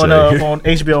know what Naomi to on say. on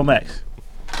HBO Max.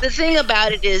 The thing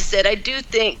about it is that I do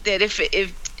think that if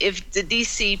the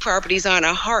DC properties aren't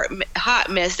a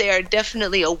hot mess, they are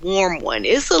definitely a warm one.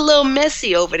 It's a little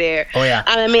messy over there. Oh yeah.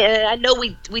 I mean, and I know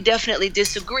we definitely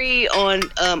disagree on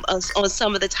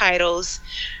some of the titles,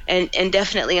 and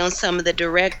definitely on some of the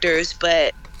directors,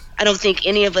 but I don't think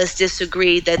any of us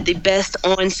disagree that the best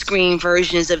on-screen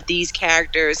versions of these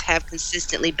characters have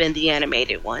consistently been the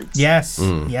animated ones. Yes.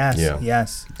 yeah.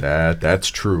 Yes. That's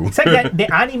true. It's like that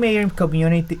the animating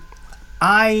community.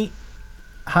 I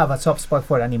have a soft spot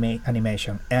for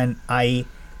animation, and I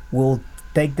will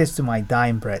take this to my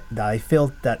dying breath. That I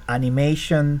feel that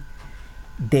animation,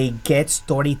 they get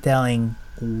storytelling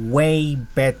way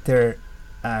better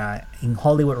in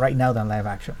Hollywood right now than live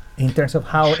action in terms of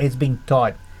how it's being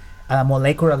taught at a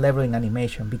molecular level in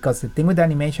animation. Because the thing with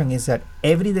animation is that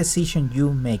every decision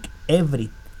you make,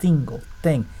 every single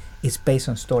thing, is based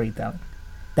on storytelling.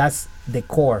 That's the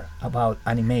core about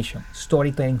animation: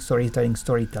 storytelling,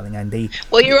 and they.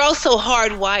 Well, you're also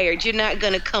hardwired. You're not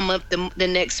going to come up the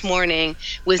next morning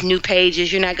with new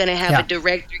pages. You're not going to have a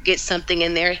director get something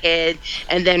in their head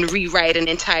and then rewrite an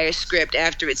entire script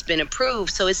after it's been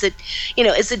approved. So it's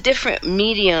a different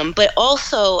medium. But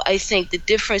also, I think the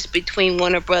difference between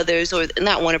Warner Brothers, or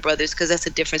not Warner Brothers, because that's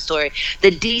a different story,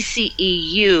 the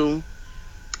DCEU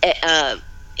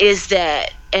is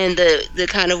that, and the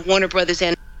kind of Warner Brothers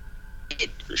and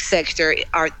sector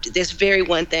are this very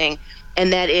one thing,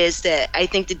 and that is that I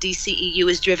think the DCEU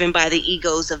is driven by the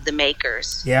egos of the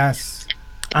makers. Yes.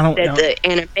 I don't know. The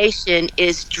animation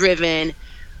is driven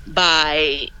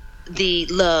by the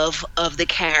love of the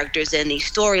characters and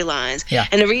these storylines. Yeah.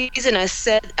 And the reason I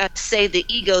say the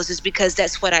egos is because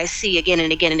that's what I see again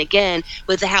and again and again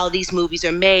with how these movies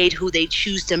are made, who they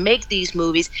choose to make these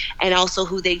movies, and also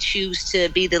who they choose to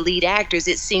be the lead actors.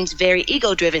 It seems very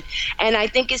ego driven, and I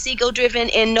think it's ego driven,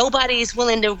 and nobody is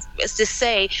willing to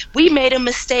say we made a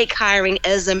mistake hiring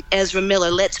Ezra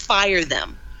Miller. Let's fire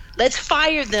them. Let's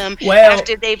fire them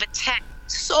after they've attacked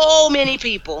so many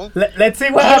people. Let's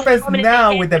see what happens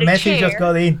now with the mess he just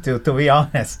got into. To be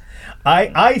honest,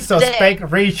 I suspect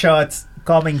reshots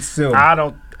coming soon. I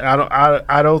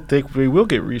don't think we will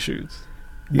get reshoots.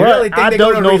 You really think they're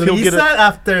going to release that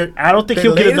after? I don't think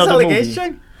he'll get another allegation?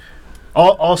 movie.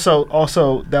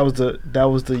 Also, that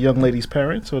was the young lady's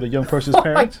parents or the young person's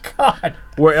parents. Oh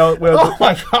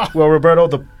my god! Well,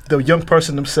 Roberto, the young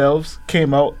person themselves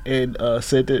came out and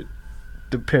said that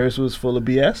the parents was full of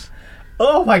BS.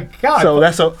 Oh my god! So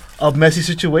that's a messy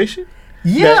situation.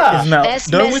 Yeah,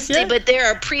 that's messy. But there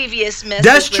are previous messes.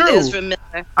 That's with true. Ezra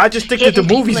Miller. I just think that the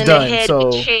movie's done. So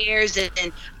with chairs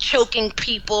and choking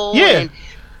people. Yeah.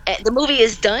 And the movie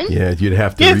is done. Yeah, you'd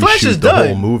have to reshoot the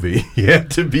whole movie. Yeah,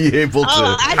 to be able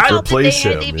to replace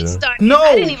him. No,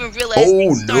 I didn't even realize.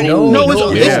 It's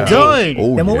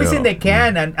done. The movie's in the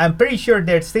can, and I'm pretty sure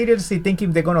they're seriously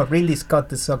thinking they're gonna release Cut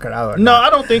the Sucker out. No,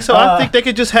 I don't think so. I think they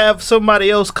could just have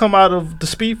somebody else come out of the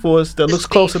Speed Force that looks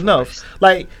close enough.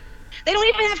 Like they don't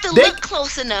even have to look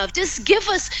close enough. Just give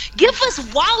us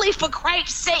Wally for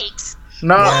Christ's sakes.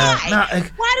 Why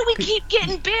do we keep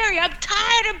getting Barry? I'm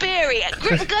tired of Barry.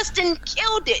 Grant Gustin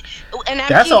killed it, and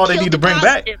that's all they need to bring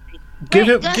back. Give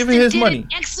him his money.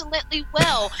 Excellently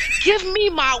well. Give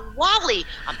me my Wally.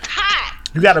 I'm tired.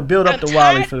 You got to build up the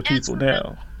Wally for the people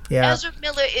now. Yeah. Ezra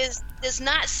Miller does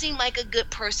not seem like a good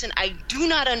person. I do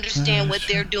not understand what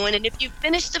they're doing. And if you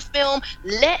finish the film,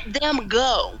 let them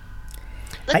go.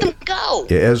 Let them go.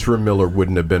 Yeah, Ezra Miller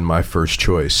wouldn't have been my first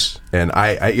choice, and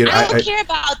I don't care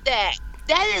about that.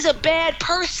 That is a bad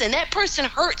person. That person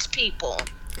hurts people.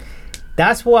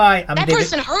 That's why that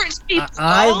person hurts people.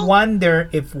 I wonder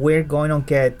if we're going to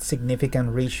get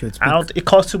significant reshoots. It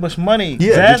costs too much money.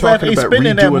 Yeah, you're talking about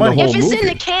redoing the whole movie. If it's in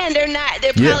the can,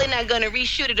 they're probably not going to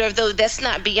reshoot it. Although that's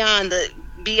not beyond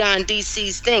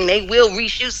DC's thing. They will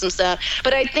reshoot some stuff.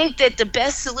 But I think that the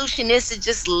best solution is to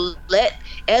just let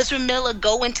Ezra Miller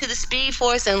go into the Speed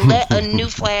Force and let a new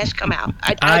Flash come out.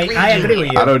 I agree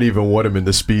with you. I don't even want him in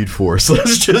the Speed Force.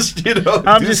 Let's just,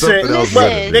 I'm just saying.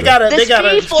 Listen, they gotta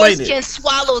Speed Force it. can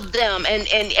swallow them, and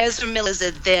Ezra Miller's a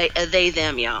they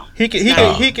them, y'all. He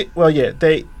could. Well, yeah,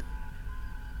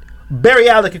 Barry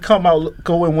Allen could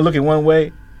go in looking one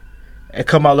way and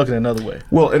come out looking another way.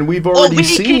 Well, and we've already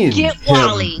seen him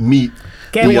meet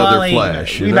the other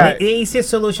Flash. The easiest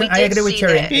solution. I agree with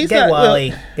Cherry. Get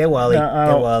Wally. Get Wally. I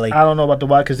don't know about the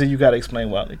Wally because then you got to explain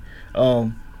Wally.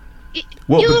 But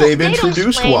they've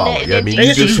introduced Wally. I mean,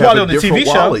 you just have a different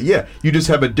Wally. Yeah, you just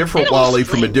have a different Wally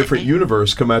from a different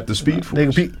universe come out the Speed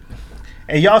Force.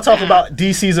 And y'all talk about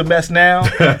DC's a mess now.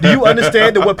 Do you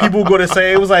understand that what people were going to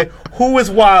say? It was like, who is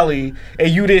Wally? And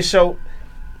you didn't show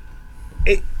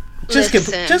it.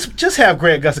 Just have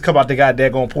Grant Gustin come out the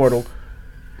goddamn portal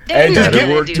and just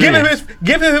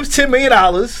give him his $10 million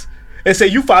and say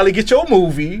you finally get your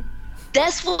movie.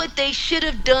 That's what they should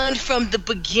have done from the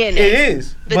beginning. It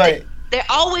is, but they're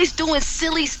always doing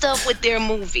silly stuff with their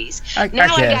movies. I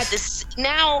got this.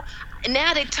 Now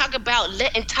they talk about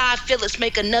letting Todd Phillips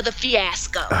make another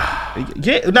fiasco.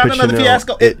 Not another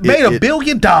fiasco. It made $1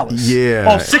 billion. Yeah.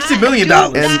 Oh, $60 million.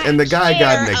 And the guy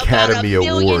got an Academy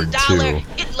Award too.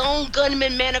 Hit Lone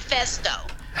Gunman Manifesto.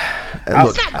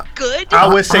 That's not good. I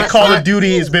would say Call of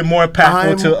Duty has been more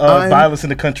impactful to violence in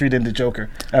the country than the Joker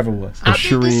ever was. I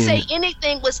didn't say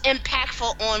anything was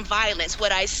impactful on violence.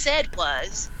 What I said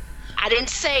was, I didn't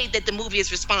say that the movie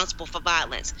is responsible for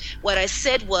violence. What I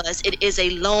said was it is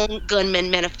a Lone Gunman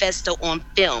Manifesto on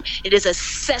film. It is a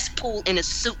cesspool in a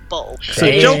soup bowl.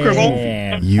 So Joker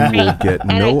won't. You will get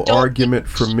no argument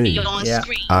from me.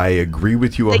 I agree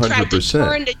with you 100%. They tried to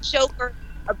turn the Joker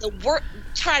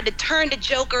tried to turn the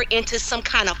Joker into some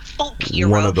kind of folk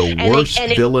hero. One of the worst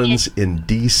villains in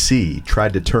DC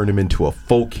tried to turn him into a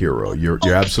folk hero. You're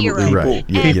absolutely right.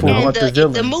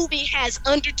 The movie has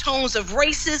undertones of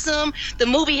racism. The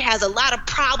movie has a lot of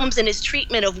problems in its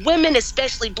treatment of women,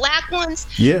 especially black ones.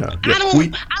 Yeah. I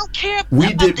don't care.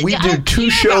 We did 2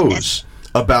 shows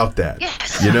about that.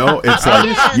 Yes. You know, it's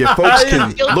like folks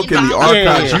can look in the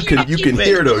archives. Yeah. You can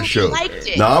hear those shows.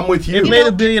 No, I'm with you. It made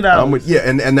 $1 billion. I'm with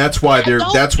and that's why they're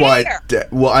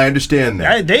well, I understand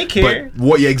that. They care.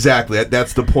 But exactly.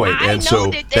 That's the point. And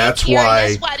so that's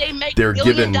why they make they're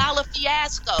giving.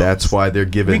 fiascos. That's why they're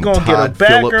giving We gonna Todd get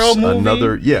a Phillips Batgirl movie.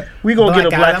 another. Yeah, We gonna get a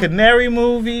Black Adam. Canary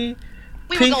movie.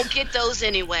 We were gonna get those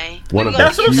anyway.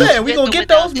 That's what I'm saying. We gonna get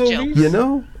those movies. You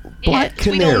know, Black We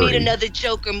don't need Canary. another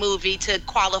Joker movie to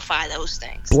qualify those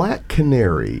things. Black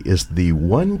Canary is the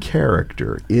one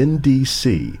character in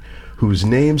DC whose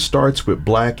name starts with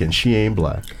black and she ain't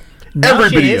black. Now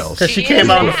Everybody she is. else. Because she came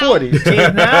out in the 40s. She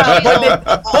is now.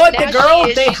 But the girl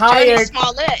they hired.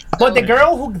 But the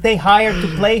girl who they hired to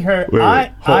play her,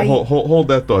 Wait. Hold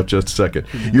that thought just a second.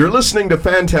 You're listening to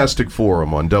Fantastic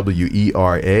Forum on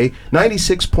WERA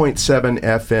 96.7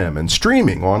 FM and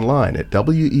streaming online at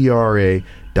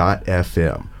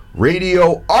WERA.FM.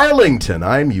 Radio Arlington.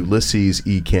 I'm Ulysses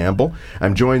E. Campbell.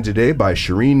 I'm joined today by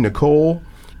Shireen Nicole,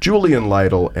 Julian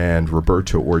Lytle, and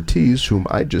Roberto Ortiz, whom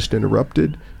I just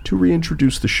interrupted to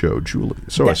reintroduce the show.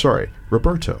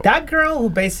 Roberto. That girl who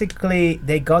basically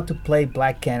they got to play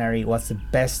Black Canary was the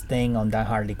best thing on that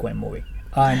Harley Quinn movie.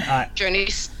 Journey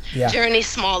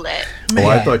Smollett. Oh,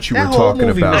 I thought you were That whole talking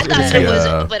movie about was I thought it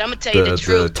was, but I'm gonna tell you the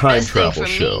truth. the time best thing travel for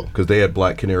show, me. because they had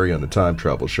Black Canary on the time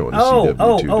travel show on the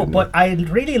CW too. didn't but I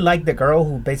really like the girl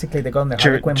who basically they got on the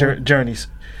Harley Quinn movie.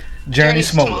 Journey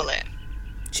Smollett.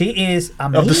 She is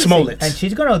amazing, Of the Smollets. and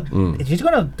she's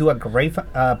gonna do a great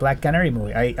Black Canary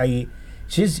movie.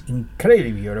 She's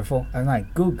incredibly beautiful. I'm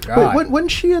like, good God. Wait,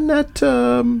 wasn't she in that?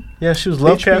 Yeah, she was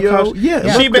Lovecraft HBO? Couch.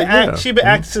 Yeah, She been yeah. she been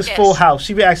acting since Yes. Full House.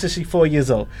 She been acting since she's 4 years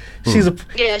old. She's a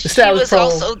Yeah, she established was pro.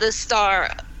 also the star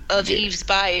of Eve's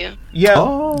Bayou. Yeah,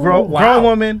 Oh, grown wow.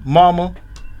 woman, mama.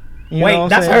 You know Wait, what I'm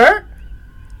that's saying? her?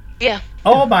 Yeah.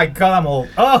 Oh my God, I'm old.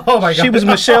 Oh my God. She was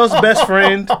Michelle's best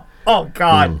friend. Oh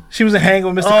God. She was in Hang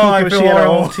with Mr. Oh, I Cooper. feel She had her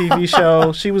own horrible. TV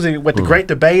show. She was in with the Great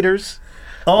Debaters.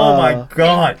 Oh my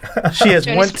God. She has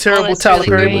Journey one terrible Smollett's Tyler really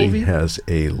Perry great. He movie. has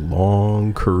a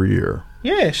long career.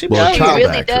 Yeah, she Well, been She child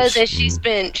really actress. does,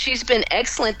 and she's been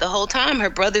excellent the whole time.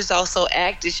 Her brothers also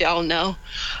act, as y'all know.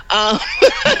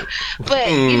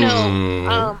 But you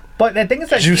know, But the thing is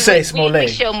that You say we Smollett.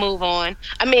 shall move on.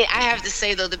 I mean, I have to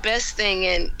say though, the best thing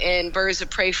in Birds of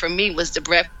Prey for me was the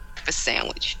breakfast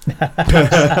sandwich.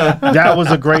 That was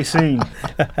a great scene.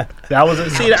 That was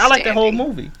I like the whole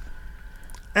movie.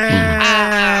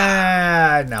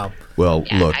 no. Well,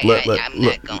 look, I'm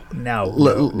not going.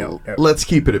 No. let's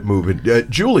keep it moving.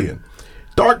 Julian,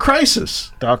 Dark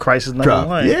Crisis Dark Crisis number drop.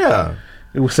 1. Yeah.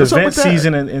 It was What's up event with that?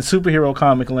 season in superhero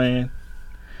comic land.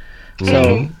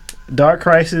 So, Dark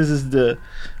Crisis is the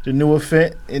new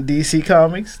event in DC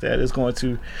Comics that is going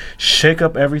to shake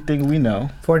up everything we know.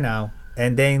 For now.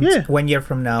 And then Yeah. 1 year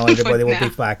from now, everybody will be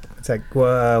now. back. It's like,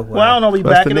 whoa. Well, I don't know. We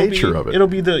That's back. the It'll nature be, of it. It'll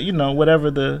be the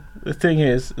whatever the thing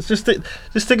is. It's just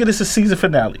think of this as season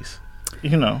finales.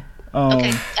 You know.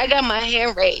 Okay, I got my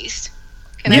hand raised.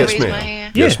 Can Yes, I raise ma'am. my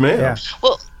hand? Yes, ma'am. Yeah.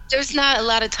 Well, there's not a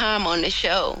lot of time on the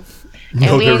show, No,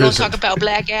 and we there ain't gonna isn't. talk about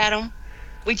Black Adam.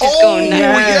 We just gonna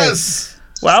yes.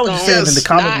 Well, I was just saying Yes. when the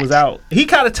comic was out. He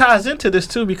kind of ties into this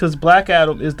too because Black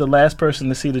Adam is the last person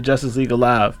to see the Justice League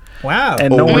alive, Wow.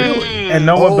 and no one really? and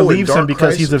no one in believes him Dark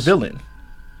because he's a Crisis. villain.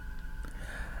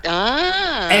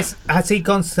 Has he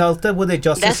consulted with the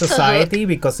Justice That's the Society?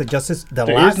 Because the There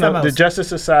last is time no I the was, Justice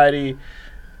Society.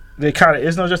 There kind of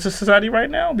is no Justice Society right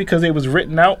now because it was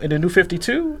written out in the New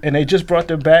 52, and they just brought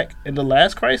them back in the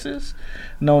last Crisis,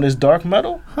 known as Dark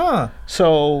Metal. huh?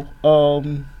 So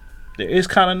there is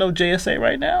kind of no JSA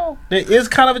right now. There is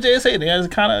kind of a JSA. There is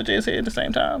kind of a JSA at the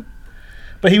same time.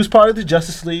 But he was part of the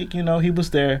Justice League. You know, he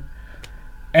was their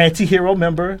anti-hero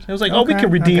member. It was like, we Okay, can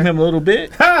redeem okay. him a little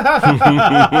bit.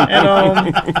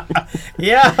 And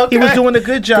Yeah. Okay. he was doing a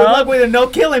good Good luck job. with the no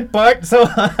killing part. So.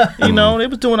 You know, they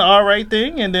was doing an all right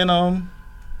thing. And then,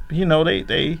 you know,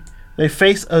 they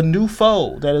face a new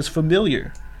foe that is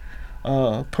familiar.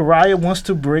 Pariah wants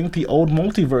to bring the old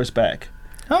multiverse back.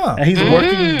 Huh. And he's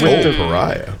working with the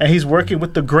Pariah. And he's working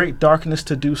with the Great Darkness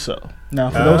to do so. Now,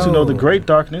 for those who know, the Great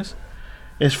Darkness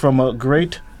is from a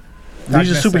great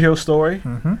Legion Darkness. superhero story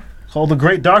called The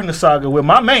Great Darkness Saga, where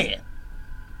my man,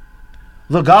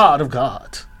 the God of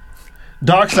Gods,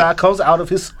 Darkseid, comes out of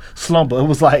his slumber. It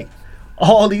was like,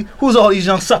 who's all these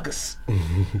young suckers?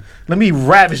 Let me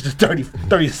ravage the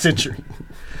 30th century.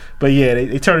 But yeah,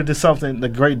 they turned it into something. The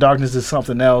Great Darkness is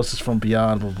something else. It's from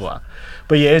beyond, blah, blah.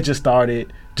 But yeah, it just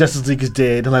started. Justice League is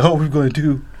dead. They're like, what are we going to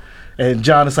do? And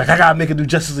John is like, I got to make a new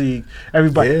Justice League.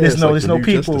 Everybody, Yeah, there's it's no like the new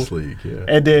people. Justice League, yeah.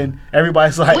 And then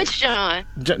everybody's like, Which John?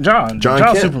 John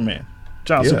Kent. Superman.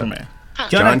 John Yeah. Superman.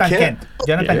 Jonathan Kent. Kent.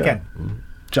 Jonathan Yeah. Kent.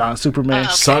 John Superman.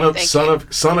 Okay,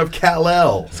 Son of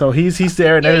Kal-El. So he's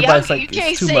there, and Yeah, everybody's you like, can't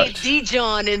it's too say much.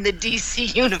 D-John in the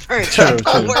DC universe. True, That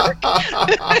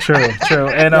don't true. work. True.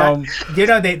 And You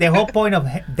know, the whole point of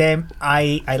them,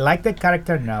 I like the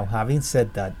character now. Having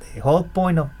said that, the whole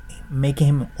point of making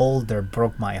him older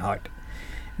broke my heart,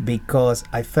 because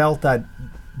I felt that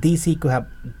DC could have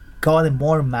gotten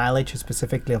more mileage,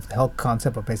 specifically of the whole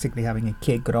concept of basically having a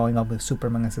kid growing up with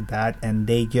Superman as a dad, and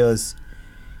they just,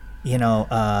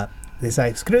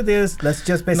 decide, screw this, let's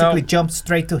just basically jump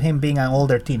straight to him being an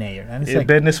older teenager. And it's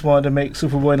Bendis wanted to make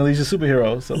Superboy and Alicia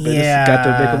superheroes, so Bendis got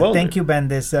to make him older. thank you,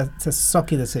 Bendis. That's a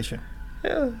sucky decision.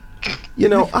 Yeah.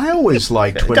 I always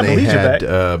liked when Got the they Legion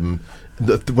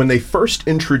had when they first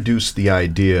introduced the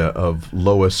idea of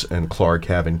Lois and Clark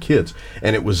having kids,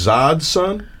 and it was Zod's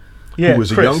son, Yeah, who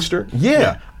was Chris. a youngster.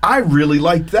 Yeah, I really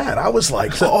liked that. I was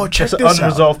like, check It's an this out.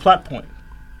 unresolved plot point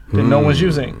that no one's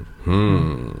using.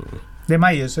 They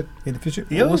might use it in the future.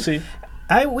 We'll see.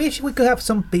 I wish we could have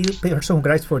some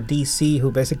guys for DC who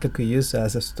basically could use it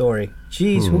as a story.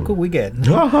 Jeez, who could we get? Wait,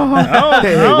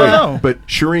 but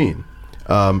Shireen,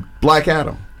 Black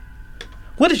Adam.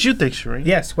 What did you think, Shireen?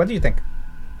 Yes, what do you think?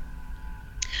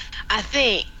 I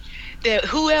think that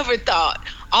whoever thought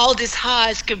Aldous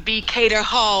Hodge could be Cater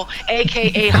Hall,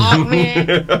 a.k.a.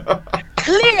 Hawkman,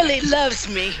 clearly loves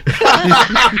me.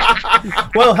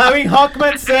 Well, having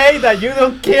Hawkman say that you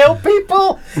don't kill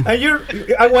people, and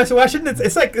I was watching it.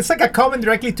 It's like a comment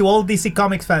directly to all DC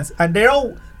Comics fans, and they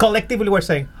all collectively were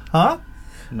saying, "Huh?"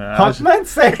 Hawkman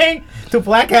saying to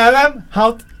Black Adam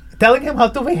telling him how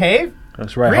to behave.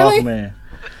 That's right, Really? Hawkman.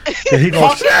 Yeah,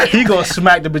 he gonna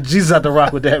smack the bejesus out the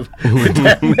rock with that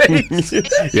mace. Yeah,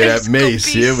 It's that mace.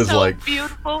 gonna be It was so like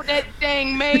beautiful. That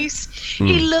dang mace.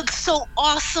 He looks so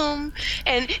awesome.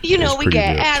 And we pretty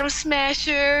got good. Atom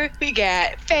Smasher. We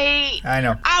got Fate. I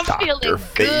know. I'm Dr. feeling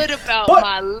Fate. good about But-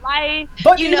 my life.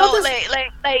 but you you know know, this-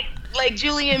 like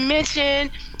Julian mentioned.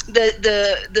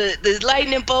 The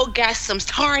lightning bolt got some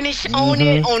tarnish on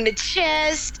it, on the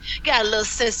chest. Got a little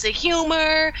sense of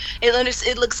humor.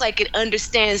 It looks like it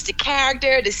understands the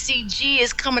character. The CG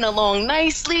is coming along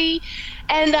nicely.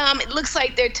 And it looks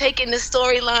like they're taking the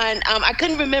storyline. I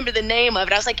couldn't remember the name of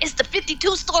it. I was like, it's the 52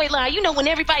 storyline. You know, when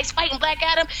everybody's fighting Black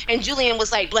Adam. And Julian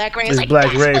was like, Black Ray. It's Like, Black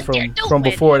that's Ray what from- they're doing. from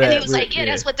before And he that. was like, yeah,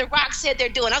 Yeah. that's what The Rock said they're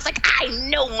doing. I was like, I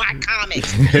know my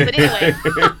comics. But anyway,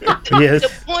 Yes.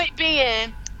 the point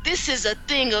being, this is a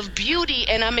thing of beauty,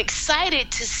 and I'm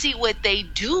excited to see what they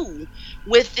do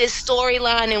with this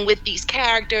storyline and with these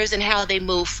characters and how they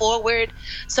move forward.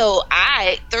 So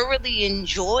I thoroughly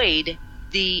enjoyed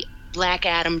the Black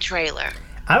Adam trailer.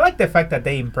 I like the fact that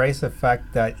they embrace the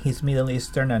fact that he's Middle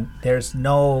Eastern and there's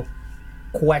no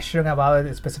question about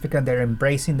it. Specifically, they're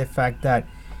embracing the fact that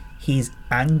he's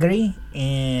angry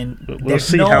and We'll there's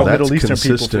see no. how that's Middle Eastern people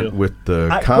consistent feel. with the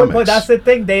But comics. that's the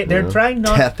thing. They're trying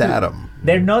not Teth to. Adam.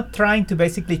 They're not trying to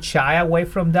basically shy away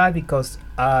from that because,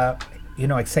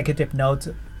 executive notes.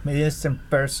 Middle Eastern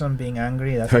person being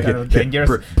angry, that's kind of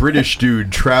dangerous. British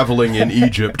dude traveling in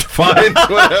Egypt finds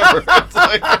whatever. It's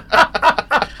like,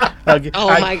 Oh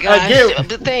my gosh!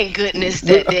 Again, Thank goodness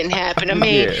that didn't happen. I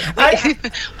mean, Yeah. I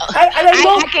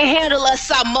can handle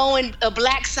a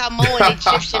black Samoan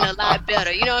Egyptian a lot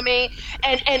better. You know what I mean?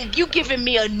 And you giving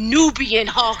me a Nubian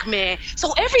Hawkman,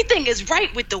 so everything is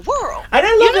right with the world. And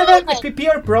I love You that know?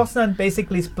 Pierre Brosnan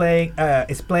basically is playing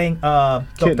Dr.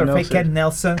 Fate Nelson. Ken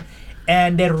Nelson,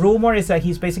 and the rumor is that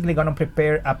he's basically going to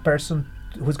prepare a person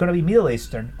who's going to be Middle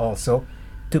Eastern also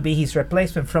to be his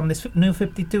replacement from this new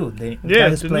 52. The guy Yeah,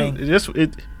 who's playing. me and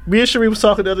Sheree was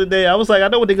talking the other day. I was like, I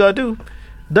know what they're gonna do.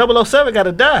 007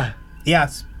 gotta die.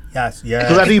 Yes. Because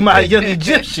I need my young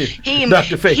Egyptian,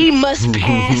 Dr. Fate. He must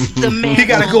pass the man. He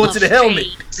gotta go into the helmet.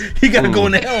 He gotta go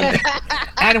in the helmet.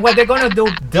 And what they're going to do,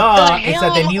 is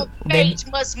that Fate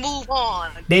must move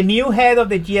on. the new head of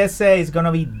the GSA is going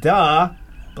to be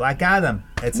Black Adam.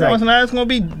 It's No, like it's not. It's gonna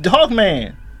be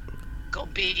Hawkman. Go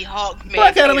be Hawkman.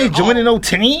 Black Adam ain't Peter joining Hawk. no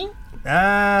team.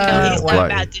 No, he's Black- not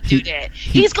about to do that.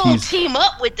 He's gonna team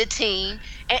up with the team,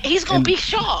 and he's gonna be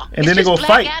Shaw. and then they gonna Black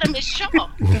fight. Adam is Shaw.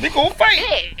 They gonna fight.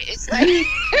 Yeah, it's like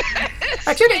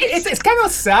Actually, it's kind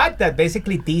of sad that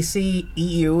basically DC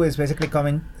EU is basically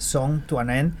coming soon to an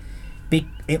end.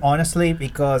 Honestly,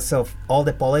 because of all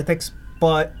the politics.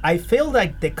 But I feel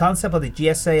like the concept of the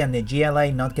GSA and the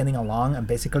GLA not getting along and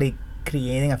basically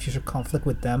creating a future conflict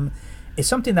with them is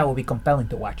something that will be compelling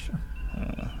to watch.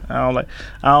 I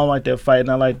don't like that fight, and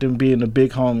I like them being the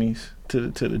big homies to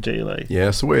the JLA. yeah,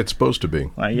 that's the way it's supposed to be.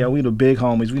 Like, yeah, we the big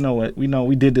homies. We know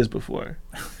we did this before.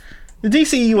 The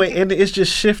DCU and it's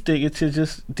just shifting into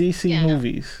just DC Yeah.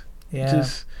 movies. Yeah.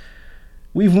 Just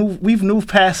we've moved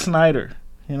past Snyder.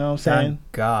 You know what I'm saying?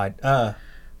 Thank God.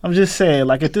 I'm just saying,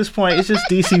 like at this point, it's just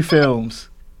DC films.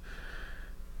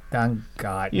 Thank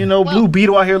God. You know, Blue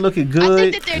Beetle out here looking I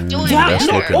good. think that they're doing Yeah, That's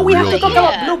better. looking we have to real talk good.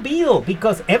 about Blue Beetle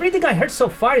because everything I heard so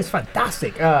far is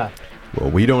fantastic. Well,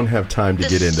 we don't have time to The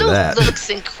get into suit that. looks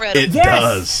incredible. It Yes.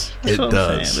 does. That's It what I'm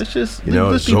does. saying. Let's just You know,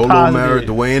 let's be Zolo positive.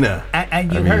 Maraduena.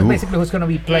 And you I mean, heard ooh. basically who's going to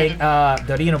be playing the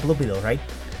original Blue Beetle, right?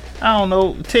 I don't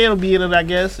know. Ted will be in it, I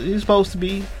guess. He's supposed to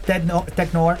be.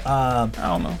 Technor, I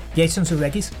don't know. Jason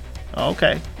Sudeikis.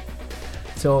 Okay.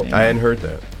 So I hadn't heard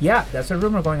that. yeah, that's a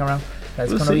rumor going around. That's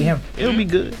We'll going to be see. him. It'll be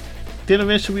good. Then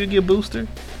eventually we'll get Booster.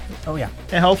 Oh yeah.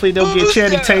 And hopefully they'll get Booster.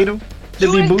 Channing Tatum to be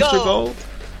Doing Booster gold. Gold.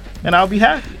 And I'll be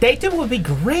happy. Tatum would be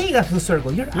great as Blue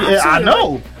Circle. You're Yeah, I absolutely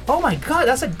know. right. Oh my God,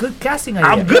 that's a good casting idea.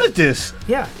 I'm good at this.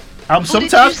 Yeah. I'm Who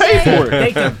did sometimes you paid say? for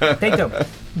it. Tatum.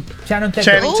 Channing Tatum.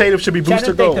 Channing Tatum should be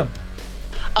Booster Channing Gold.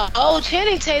 Tatum.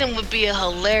 Channing Tatum would be a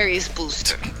hilarious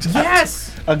booster.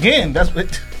 Yes. Again, that's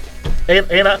what.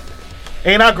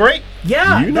 Ain't I great?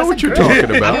 Yeah. You know that's what a you're great-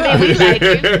 talking about. I mean, we like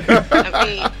you. I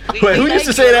mean, Wait, who used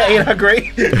to say that? Ain't I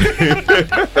great?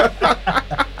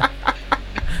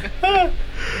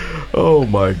 Oh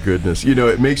my goodness. You know,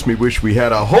 it makes me wish we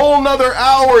had a whole nother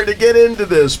hour to get into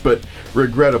this, but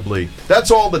regrettably,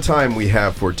 that's all the time we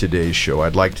have for today's show.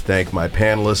 I'd like to thank my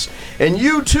panelists and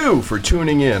you too for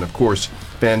tuning in. Of course,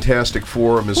 Fantastic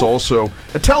Forum is also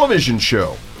a television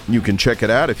show. You can check it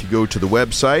out if you go to the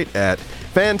website at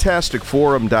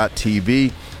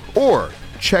fantasticforum.tv or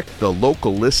check the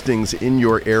local listings in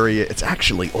your area. It's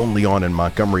actually only on in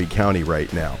Montgomery County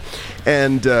right now.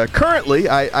 And currently,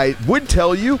 I would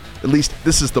tell you, at least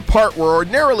this is the part where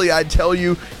ordinarily I'd tell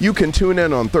you, you can tune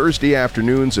in on Thursday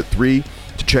afternoons at 3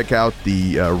 to check out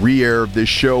the re-air of this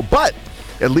show. But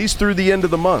at least through the end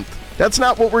of the month, that's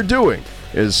not what we're doing.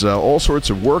 There's all sorts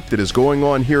of work that is going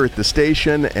on here at the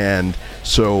station, and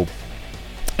so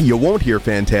you won't hear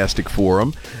Fantastic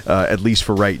Forum, at least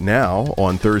for right now,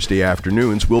 on Thursday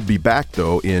afternoons. We'll be back,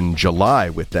 though, in July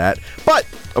with that. But,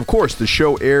 of course, the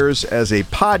show airs as a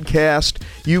podcast.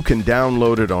 You can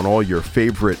download it on all your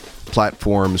favorite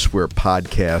platforms where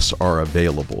podcasts are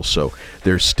available. So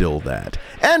there's still that.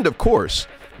 And, of course,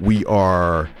 we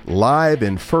are live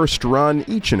in First Run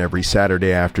each and every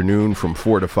Saturday afternoon from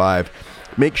 4 to 5.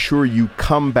 Make sure you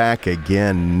come back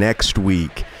again next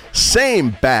week.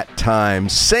 Same bat time,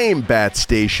 same bat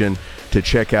station to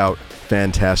check out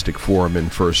Fantastic Forum in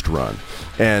First Run.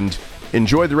 And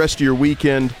enjoy the rest of your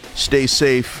weekend. Stay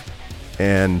safe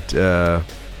and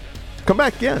come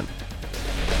back again.